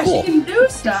stuff. Yeah, cool. She can do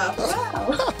stuff.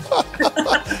 Wow.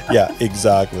 Yeah,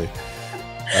 exactly.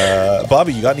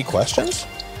 Bobby, you got any questions?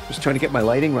 Just trying to get my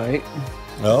lighting right.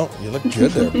 No, you look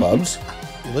good there, Bubs.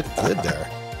 You look good there.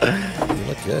 You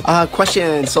look good.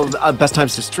 Question. So, best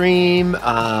times to stream.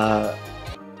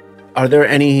 Are there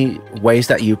any ways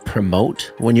that you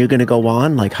promote when you're going to go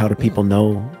on? Like, how do people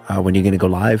know when you're going to go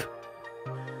live?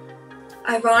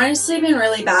 I've honestly been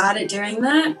really bad at doing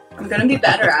that. I'm going to be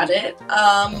better at it.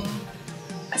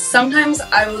 Sometimes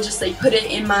I will just like put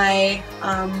it in my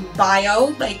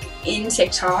bio, like in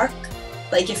TikTok.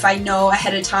 Like if I know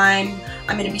ahead of time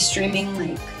I'm going to be streaming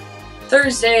like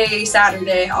Thursday,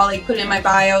 Saturday, I'll like put it in my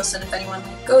bio, so if anyone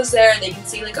like goes there, they can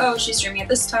see like, oh, she's streaming at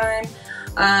this time.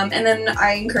 And then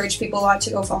I encourage people a lot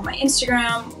to go follow my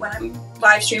Instagram when I'm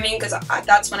live streaming, because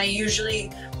that's when I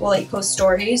usually will like post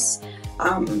stories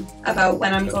about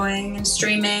when I'm going and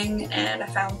streaming, and I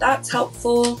found that's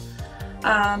helpful.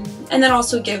 And then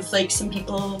also give like some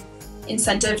people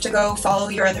incentive to go follow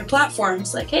your other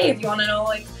platforms. Like, hey, if you want to know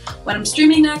like when I'm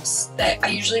streaming next, that I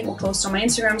usually will post on my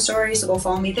Instagram story, so go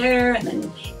follow me there, and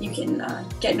then you can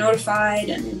get notified.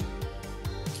 And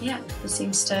yeah, it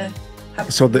seems to.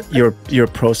 So your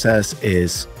process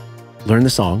is learn the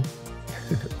song,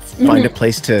 find a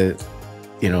place to,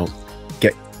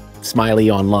 get smiley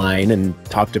online and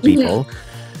talk to people,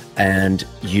 and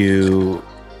you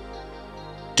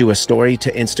do a story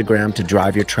to Instagram to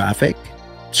drive your traffic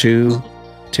to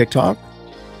TikTok.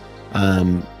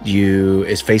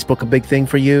 Is Facebook a big thing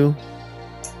for you?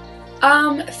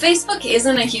 Facebook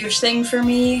isn't a huge thing for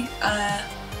me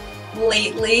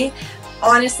lately.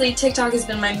 Honestly, TikTok has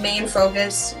been my main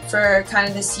focus for kind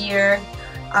of this year,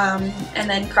 and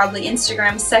then probably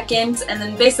Instagram second, and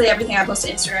then basically everything I post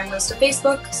to Instagram goes to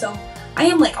Facebook. So I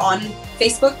am like on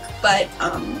Facebook, but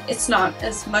it's not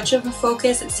as much of a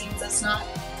focus. It seems that's not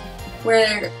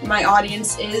where my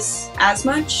audience is as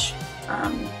much,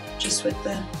 just with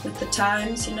the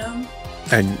times, you know.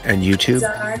 And YouTube?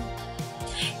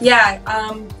 Yeah,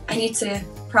 I need to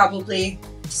probably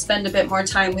spend a bit more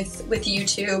time with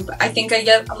YouTube. I think I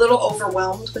get a little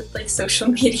overwhelmed with like social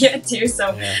media too,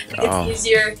 so it's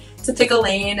easier to pick a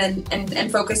lane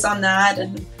and focus on that,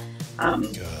 and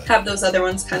have those other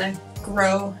ones kind of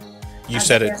grow. You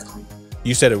said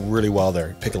it really well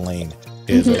there. Pick a lane.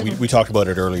 We talked about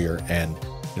it earlier, and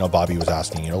you know, Bobby was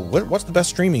asking, you know, what's the best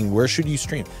streaming? Where should you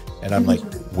stream? And I'm like,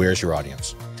 where's your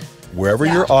audience? Wherever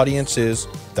your audience is,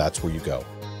 that's where you go.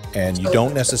 And you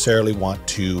don't necessarily want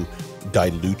to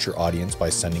dilute your audience by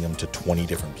sending them to 20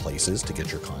 different places to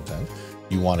get your content.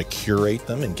 You want to curate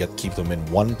them and keep them in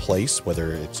one place,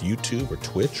 whether it's YouTube or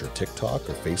Twitch or TikTok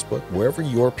or Facebook, wherever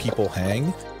your people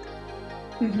hang,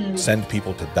 send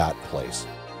people to that place.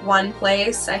 One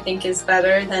place I think is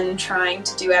better than trying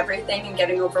to do everything and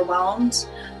getting overwhelmed.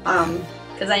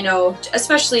 Because I know,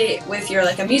 especially if you're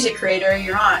like a music creator,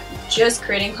 you're not just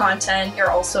creating content, you're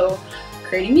also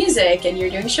creating music and you're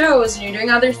doing shows and you're doing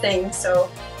other things. So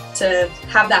to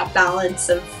have that balance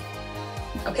of,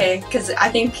 okay, because I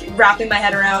think wrapping my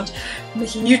head around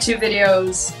making YouTube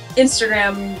videos,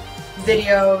 Instagram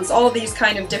videos, all these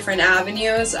kind of different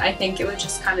avenues, I think it would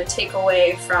just kind of take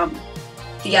away from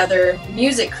the other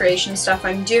music creation stuff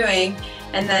I'm doing,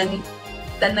 and then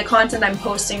the content I'm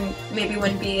posting maybe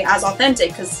wouldn't be as authentic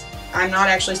because I'm not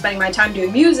actually spending my time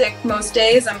doing music most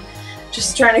days. I'm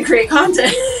just trying to create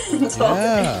content.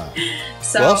 Yeah.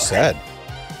 So, well said.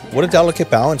 What a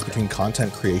delicate balance between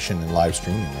content creation and live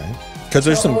streaming, right? Because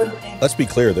there's some, let's be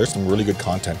clear, there's some really good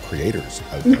content creators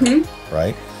out there,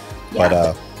 right?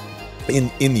 Yeah. But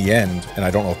in the end, and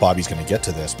I don't know if Bobby's going to get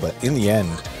to this, but in the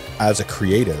end, as a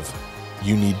creative,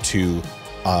 you need to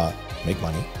make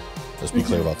money. Let's be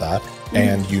clear about that.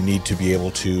 And you need to be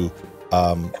able to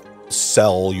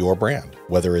sell your brand,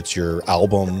 whether it's your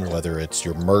album, whether it's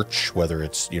your merch, whether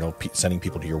it's, you know, sending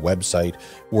people to your website,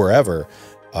 wherever.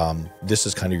 This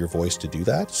is kind of your voice to do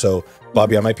that. So,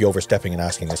 Bobby, I might be overstepping and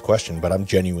asking this question, but I'm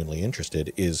genuinely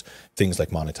interested is things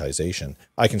like monetization.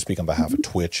 I can speak on behalf of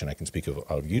Twitch and I can speak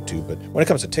of YouTube, but when it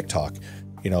comes to TikTok,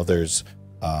 you know, there's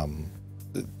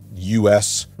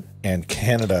US and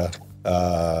Canada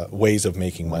ways of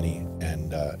making money,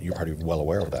 and you're probably well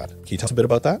aware of that. Can you tell us a bit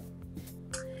about that?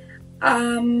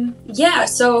 Yeah,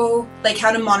 so like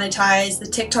how to monetize the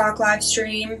TikTok live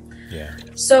stream. Yeah.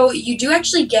 So you do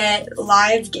actually get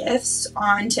live gifts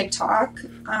on TikTok,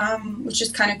 which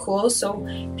is kind of cool. So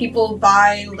people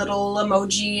buy little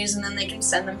emojis and then they can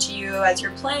send them to you as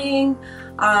you're playing.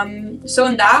 So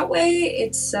in that way,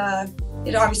 it's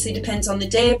it obviously depends on the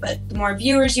day, but the more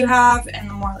viewers you have and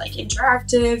the more like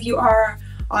interactive you are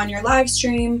on your live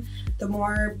stream, the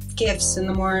more gifts and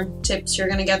the more tips you're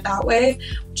gonna get that way,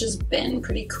 which has been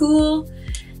pretty cool.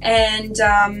 And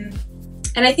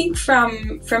I think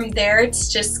from there,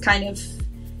 it's just kind of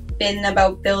been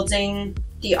about building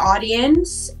the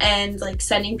audience and like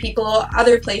sending people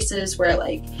other places where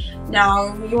like,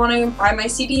 now you want to buy my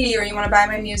CD or you want to buy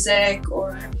my music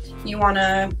or you want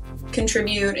to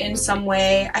contribute in some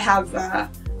way. I have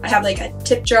like a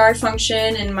tip jar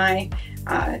function in my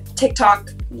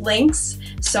TikTok links,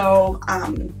 so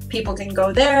people can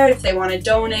go there if they want to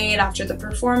donate after the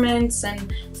performance and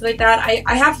stuff like that.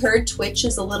 I have heard Twitch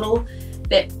is a little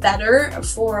bit better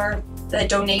for the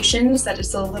donations, that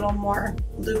it's a little more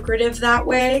lucrative that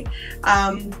way,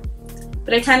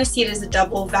 but I kind of see it as a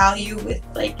double value with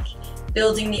like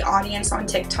building the audience on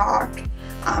TikTok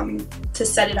to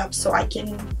set it up so I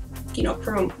can, you know,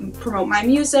 promote my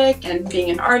music and being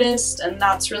an artist, and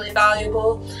that's really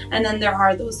valuable. And then there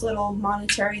are those little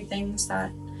monetary things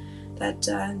that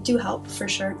do help for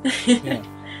sure. Yeah.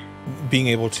 Being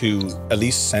able to at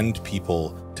least send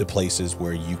people to places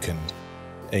where you can,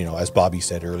 you know, as Bobby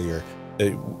said earlier,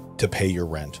 to pay your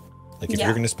rent. Like if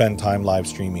you're going to spend time live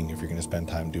streaming, if you're going to spend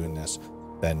time doing this,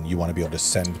 then you want to be able to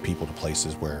send people to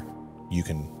places where you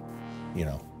can, you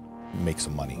know, make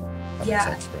some money. That makes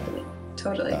sense, right?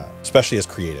 Totally. Especially as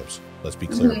creatives. Let's be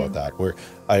clear about that.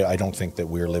 I don't think that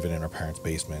we're living in our parents'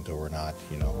 basement or we're not,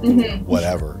 you know,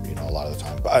 whatever, you know, a lot of the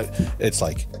time. But it's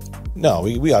like, no,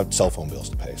 we have cell phone bills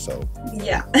to pay. So,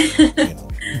 yeah. you know,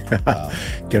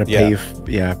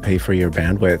 Gotta pay for your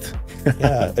bandwidth.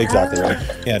 Yeah, exactly right.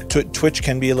 Yeah, Twitch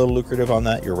can be a little lucrative on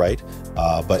that. You're right,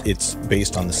 but it's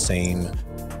based on the same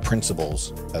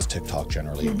principles as TikTok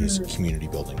generally is community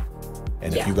building.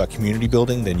 And if you've got community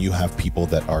building, then you have people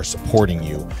that are supporting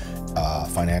you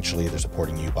financially. They're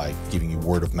supporting you by giving you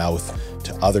word of mouth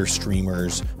to other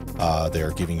streamers.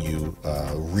 They're giving you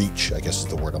reach, I guess is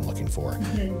the word I'm looking for.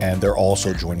 And they're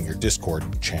also joining your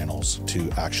Discord channels to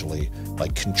actually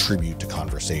like contribute to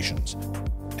conversations.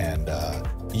 And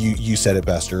you said it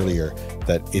best earlier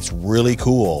that it's really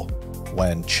cool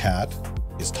when chat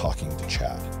is talking to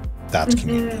chat. That's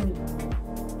community.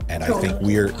 And I think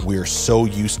we're so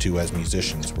used to, as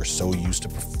musicians, we're so used to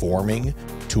performing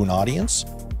to an audience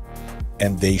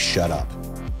and they shut up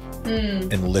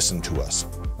and listen to us,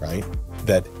 right?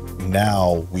 That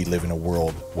now we live in a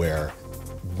world where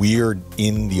we're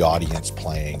in the audience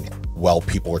playing while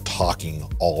people are talking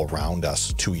all around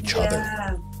us to each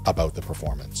other about the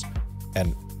performance.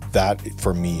 And that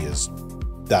for me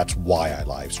that's why I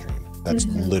live stream. That's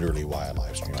literally why I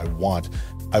live stream.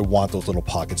 I want those little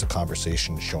pockets of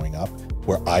conversation showing up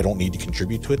where I don't need to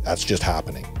contribute to it. That's just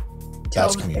happening.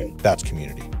 That's community. That's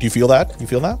community. Do you feel that? You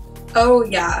feel that? Oh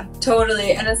yeah,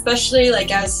 totally. And especially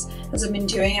like as I've been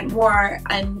doing it more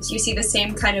and you see the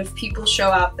same kind of people show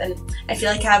up, and I feel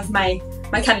like I have my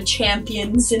kind of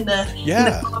champions in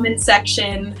the comment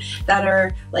section that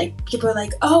are like, people are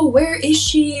like, oh, where is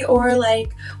she? Or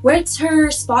like, where's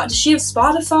her spot? Does she have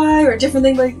Spotify? Or different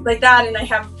things like that. And I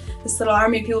have this little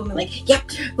army of people being like, yep,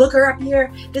 look her up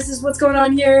here. This is what's going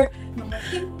on here. And I'm like,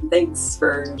 hey, thanks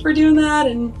for doing that.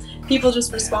 And people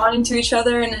just responding to each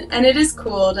other. And it is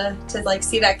cool to like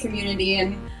see that community.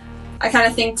 And I kind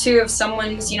of think too, if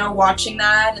someone's, watching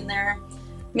that and they're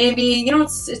maybe,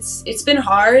 it's been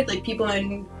hard, like people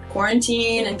in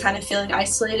quarantine and kind of feeling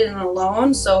isolated and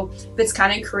alone. So if it's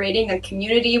kind of creating a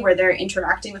community where they're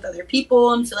interacting with other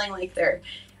people and feeling like they're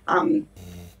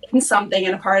in something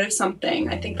and a part of something,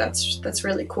 I think that's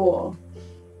really cool.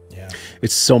 Yeah.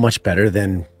 It's so much better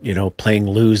than, playing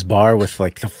lose bar with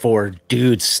like the four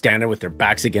dudes standing with their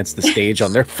backs against the stage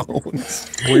on their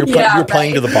phones. Well, you're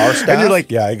playing to the bar staff. And you're like,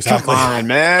 yeah, exactly. Come on,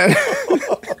 man.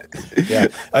 Yeah,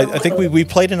 I think we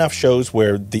played enough shows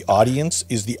where the audience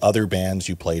is the other bands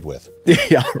you played with.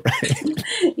 Yeah, right.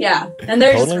 Yeah, and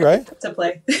there's totally right to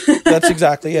play. That's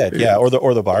exactly it. Yeah, or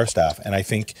the bar staff. And I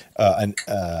think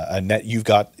Nette, you've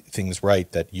got things right,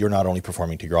 that you're not only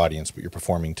performing to your audience, but you're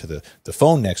performing to the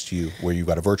phone next to you, where you've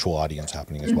got a virtual audience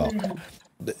happening as well.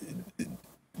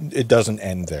 It doesn't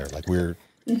end there. Like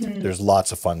there's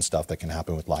lots of fun stuff that can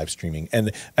happen with live streaming,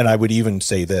 and I would even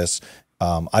say this.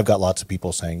 I've got lots of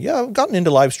people saying, yeah, I've gotten into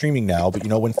live streaming now, but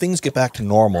when things get back to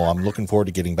normal, I'm looking forward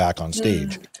to getting back on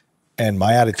stage. And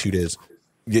my attitude is,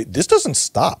 this doesn't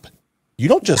stop. You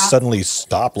don't just suddenly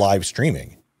stop live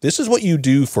streaming. This is what you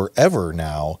do forever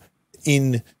now,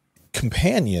 in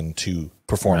companion to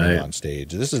performing on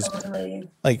stage. This is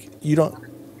like,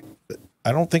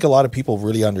 I don't think a lot of people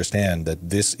really understand that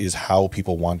this is how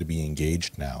people want to be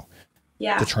engaged now.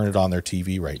 Yeah. To turn it on their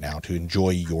TV right now, to enjoy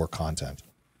your content.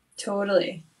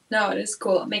 Totally. No, it is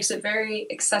cool. It makes it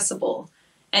very accessible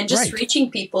and just reaching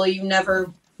people you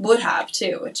never would have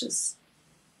too, which is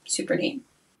super neat.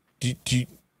 Do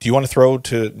you want to throw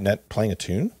to Nette playing a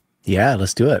tune? Yeah,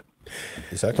 let's do it.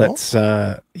 Is that cool? Let's,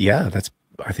 I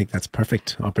think that's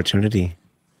perfect opportunity.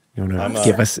 You want to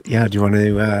give us, do you want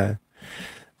to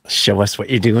show us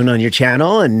what you're doing on your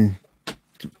channel? And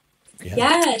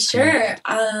yeah, sure.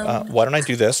 Why don't I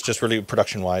do this, just really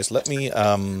production wise? Let me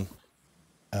I'm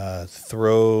going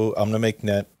to make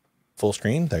Nette full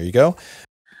screen. There you go.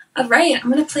 All right,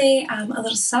 I'm going to play a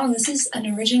little song. This is an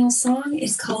original song.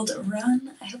 It's called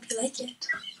Run. I hope you like it.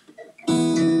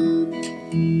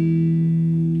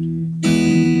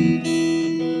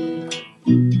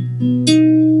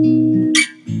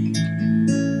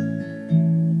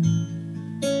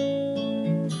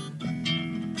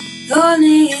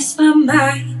 Lonely is my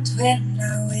mind when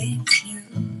I'm with you.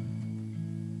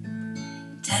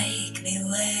 Take me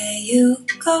where you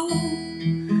go,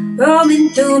 roaming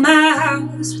through my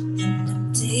house with an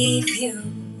empty view.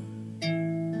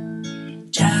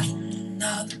 Driving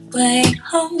all the way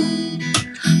home,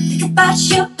 think about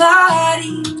your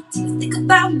body, do you think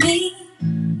about me?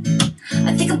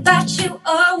 I think about you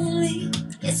only,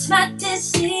 it's my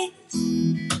disease.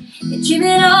 You're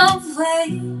dreaming of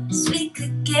ways we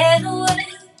could get away.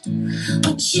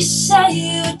 What you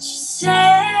say, what you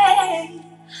say.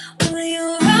 Will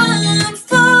you run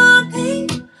for me,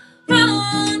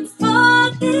 run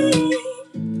for me?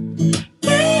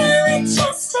 Give me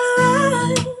just a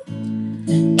run.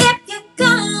 If you're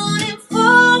coming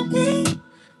for me,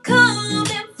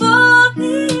 coming for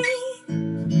me,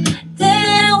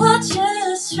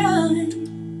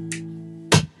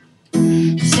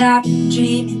 I've been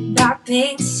dreaming about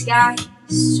pink skies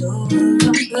over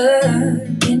a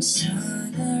burning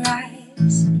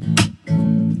sunrise.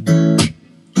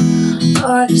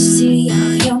 Or to see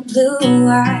all your blue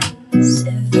eyes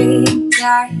every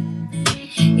time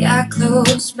I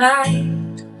close my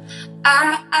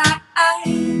eyes. I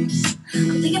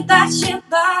think about your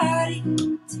body,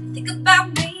 think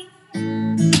about me.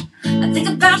 I think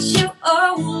about you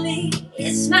only,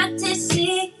 it's my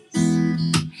disease.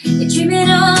 You're dreaming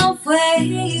of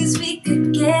ways we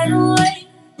could get away.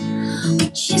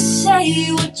 What you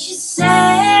say, what you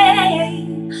say?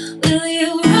 Will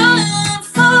you run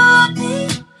for me,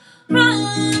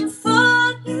 run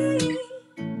for me?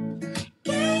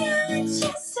 Can you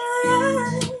just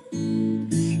run?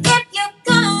 If you're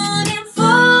coming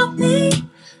for me,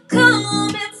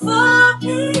 coming for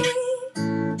me,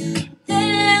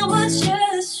 then we'll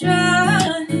just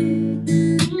run.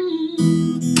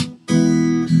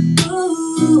 Ooh.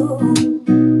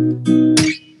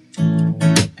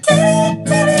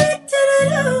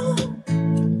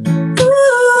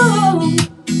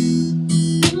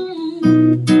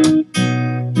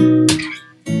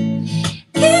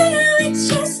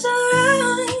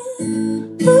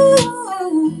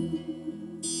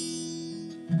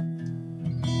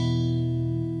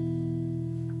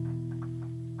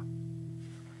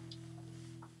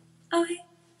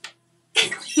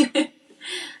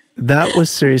 That was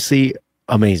seriously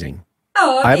amazing.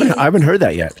 Oh, okay. I haven't heard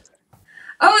that yet.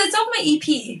 Oh, it's off my EP.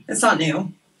 It's not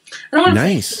new. I don't want to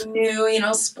Nice.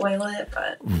 new, spoil it,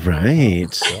 but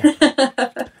Right.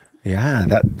 Yeah,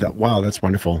 that wow, that's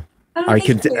wonderful. I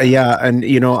can yeah, and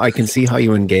I can see how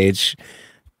you engage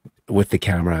with the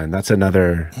camera, and that's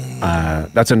another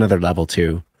level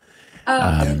too.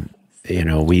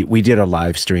 We did a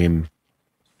live stream.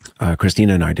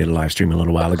 Christina and I did a live stream a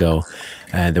little while ago,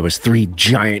 and there was 3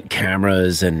 giant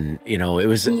cameras, and it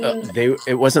was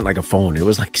it wasn't like a phone. It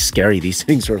was like scary. These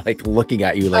things were like looking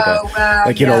at you like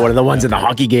one of the ones in the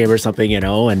hockey game or something, and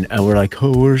we're like,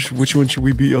 oh, which one should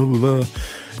we be? Oh,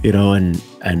 and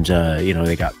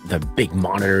they got the big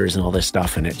monitors and all this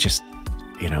stuff, and it just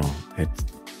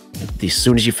as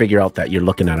soon as you figure out that you're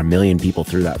looking at 1 million people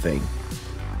through that thing.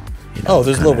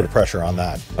 There's a little bit of pressure on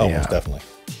that. Oh, yeah. Most definitely.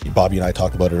 Bobby and I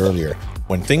talked about it earlier.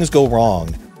 When things go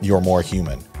wrong, you're more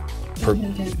human.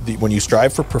 When you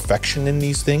strive for perfection in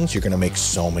these things, you're going to make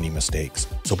so many mistakes.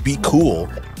 So be cool.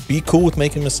 Be cool with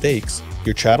making mistakes.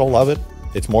 Your chat will love it.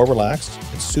 It's more relaxed.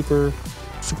 It's super,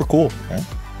 super cool. Right?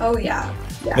 Oh, yeah.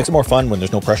 Makes it more fun when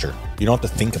there's no pressure. You don't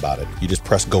have to think about it. You just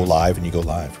press go live and you go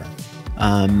live.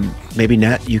 Right? Maybe,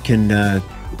 Nette, you can,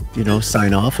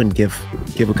 sign off and give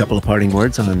a couple of parting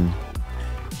words on,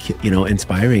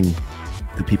 inspiring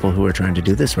the people who are trying to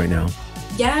do this right now.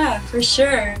 Yeah, for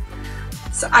sure.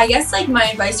 So I guess my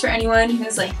advice for anyone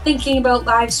who's thinking about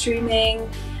live streaming,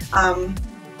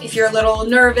 if you're a little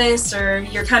nervous or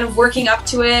you're kind of working up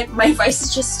to it, my advice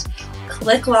is just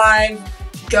click live,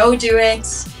 go do it.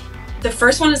 The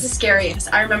first one is the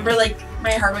scariest. I remember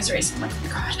my heart was racing. I'm like, oh my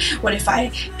god, what if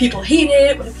people hate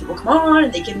it? What if people come on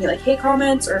and they give me hate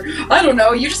comments? Or I don't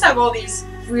know, you just have all these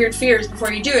weird fears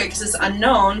before you do it because it's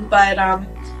unknown. But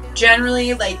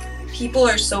generally, people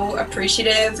are so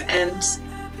appreciative and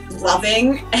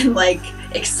loving and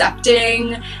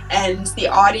accepting, and the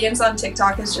audience on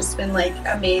TikTok has just been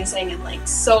amazing and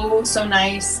so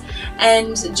nice.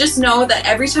 And just know that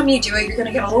every time you do it, you're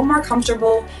gonna get a little more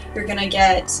comfortable, you're gonna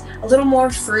get a little more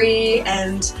free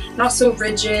and not so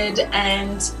rigid,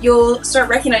 and you'll start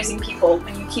recognizing people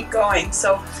when you keep going.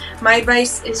 So my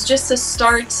advice is just to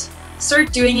start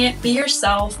doing it. Be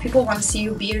yourself. People want to see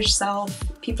you be yourself.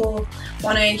 People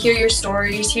want to hear your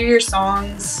stories, hear your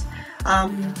songs,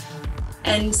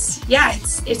 and yeah,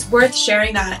 it's worth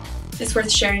sharing that. It's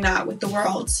worth sharing that with the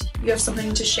world. You have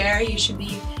something to share, you should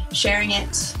be sharing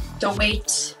it. Don't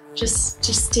wait.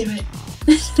 Just do it.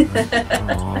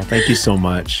 Oh, thank you so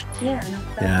much. Yeah, no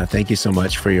problem. Yeah, thank you so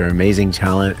much for your amazing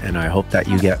talent, and I hope that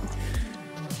you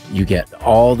get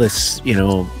all this,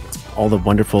 all the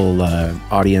wonderful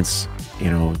audience,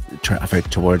 traffic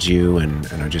towards you, and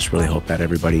I just really hope that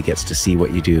everybody gets to see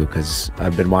what you do, because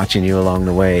I've been watching you along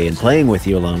the way and playing with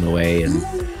you along the way, and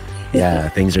yeah,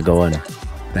 things are going.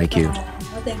 Thank you.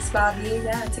 Well, thanks, Bobby.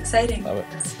 Yeah, it's exciting. Love it.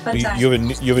 It's fun time. You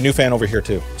have a new fan over here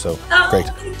too, so great.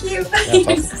 Thank you.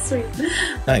 Yeah, awesome. Sweet.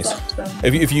 Nice. Awesome.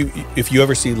 If you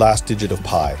ever see last digit of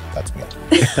pi, that's me.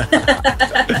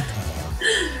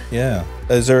 Yeah.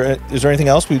 Is there anything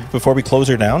else before we close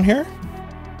her down here?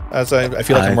 As I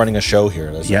feel like I'm running a show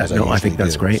here. I think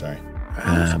that's great. Sorry.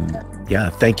 Yeah,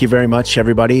 thank you very much,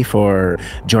 everybody, for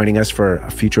joining us for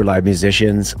Future Live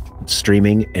Musicians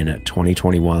streaming in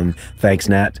 2021. Thanks,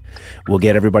 Nette. We'll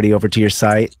get everybody over to your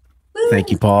site. Thank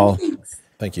you, Paul. Thanks.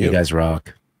 Thank you. You guys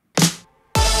rock.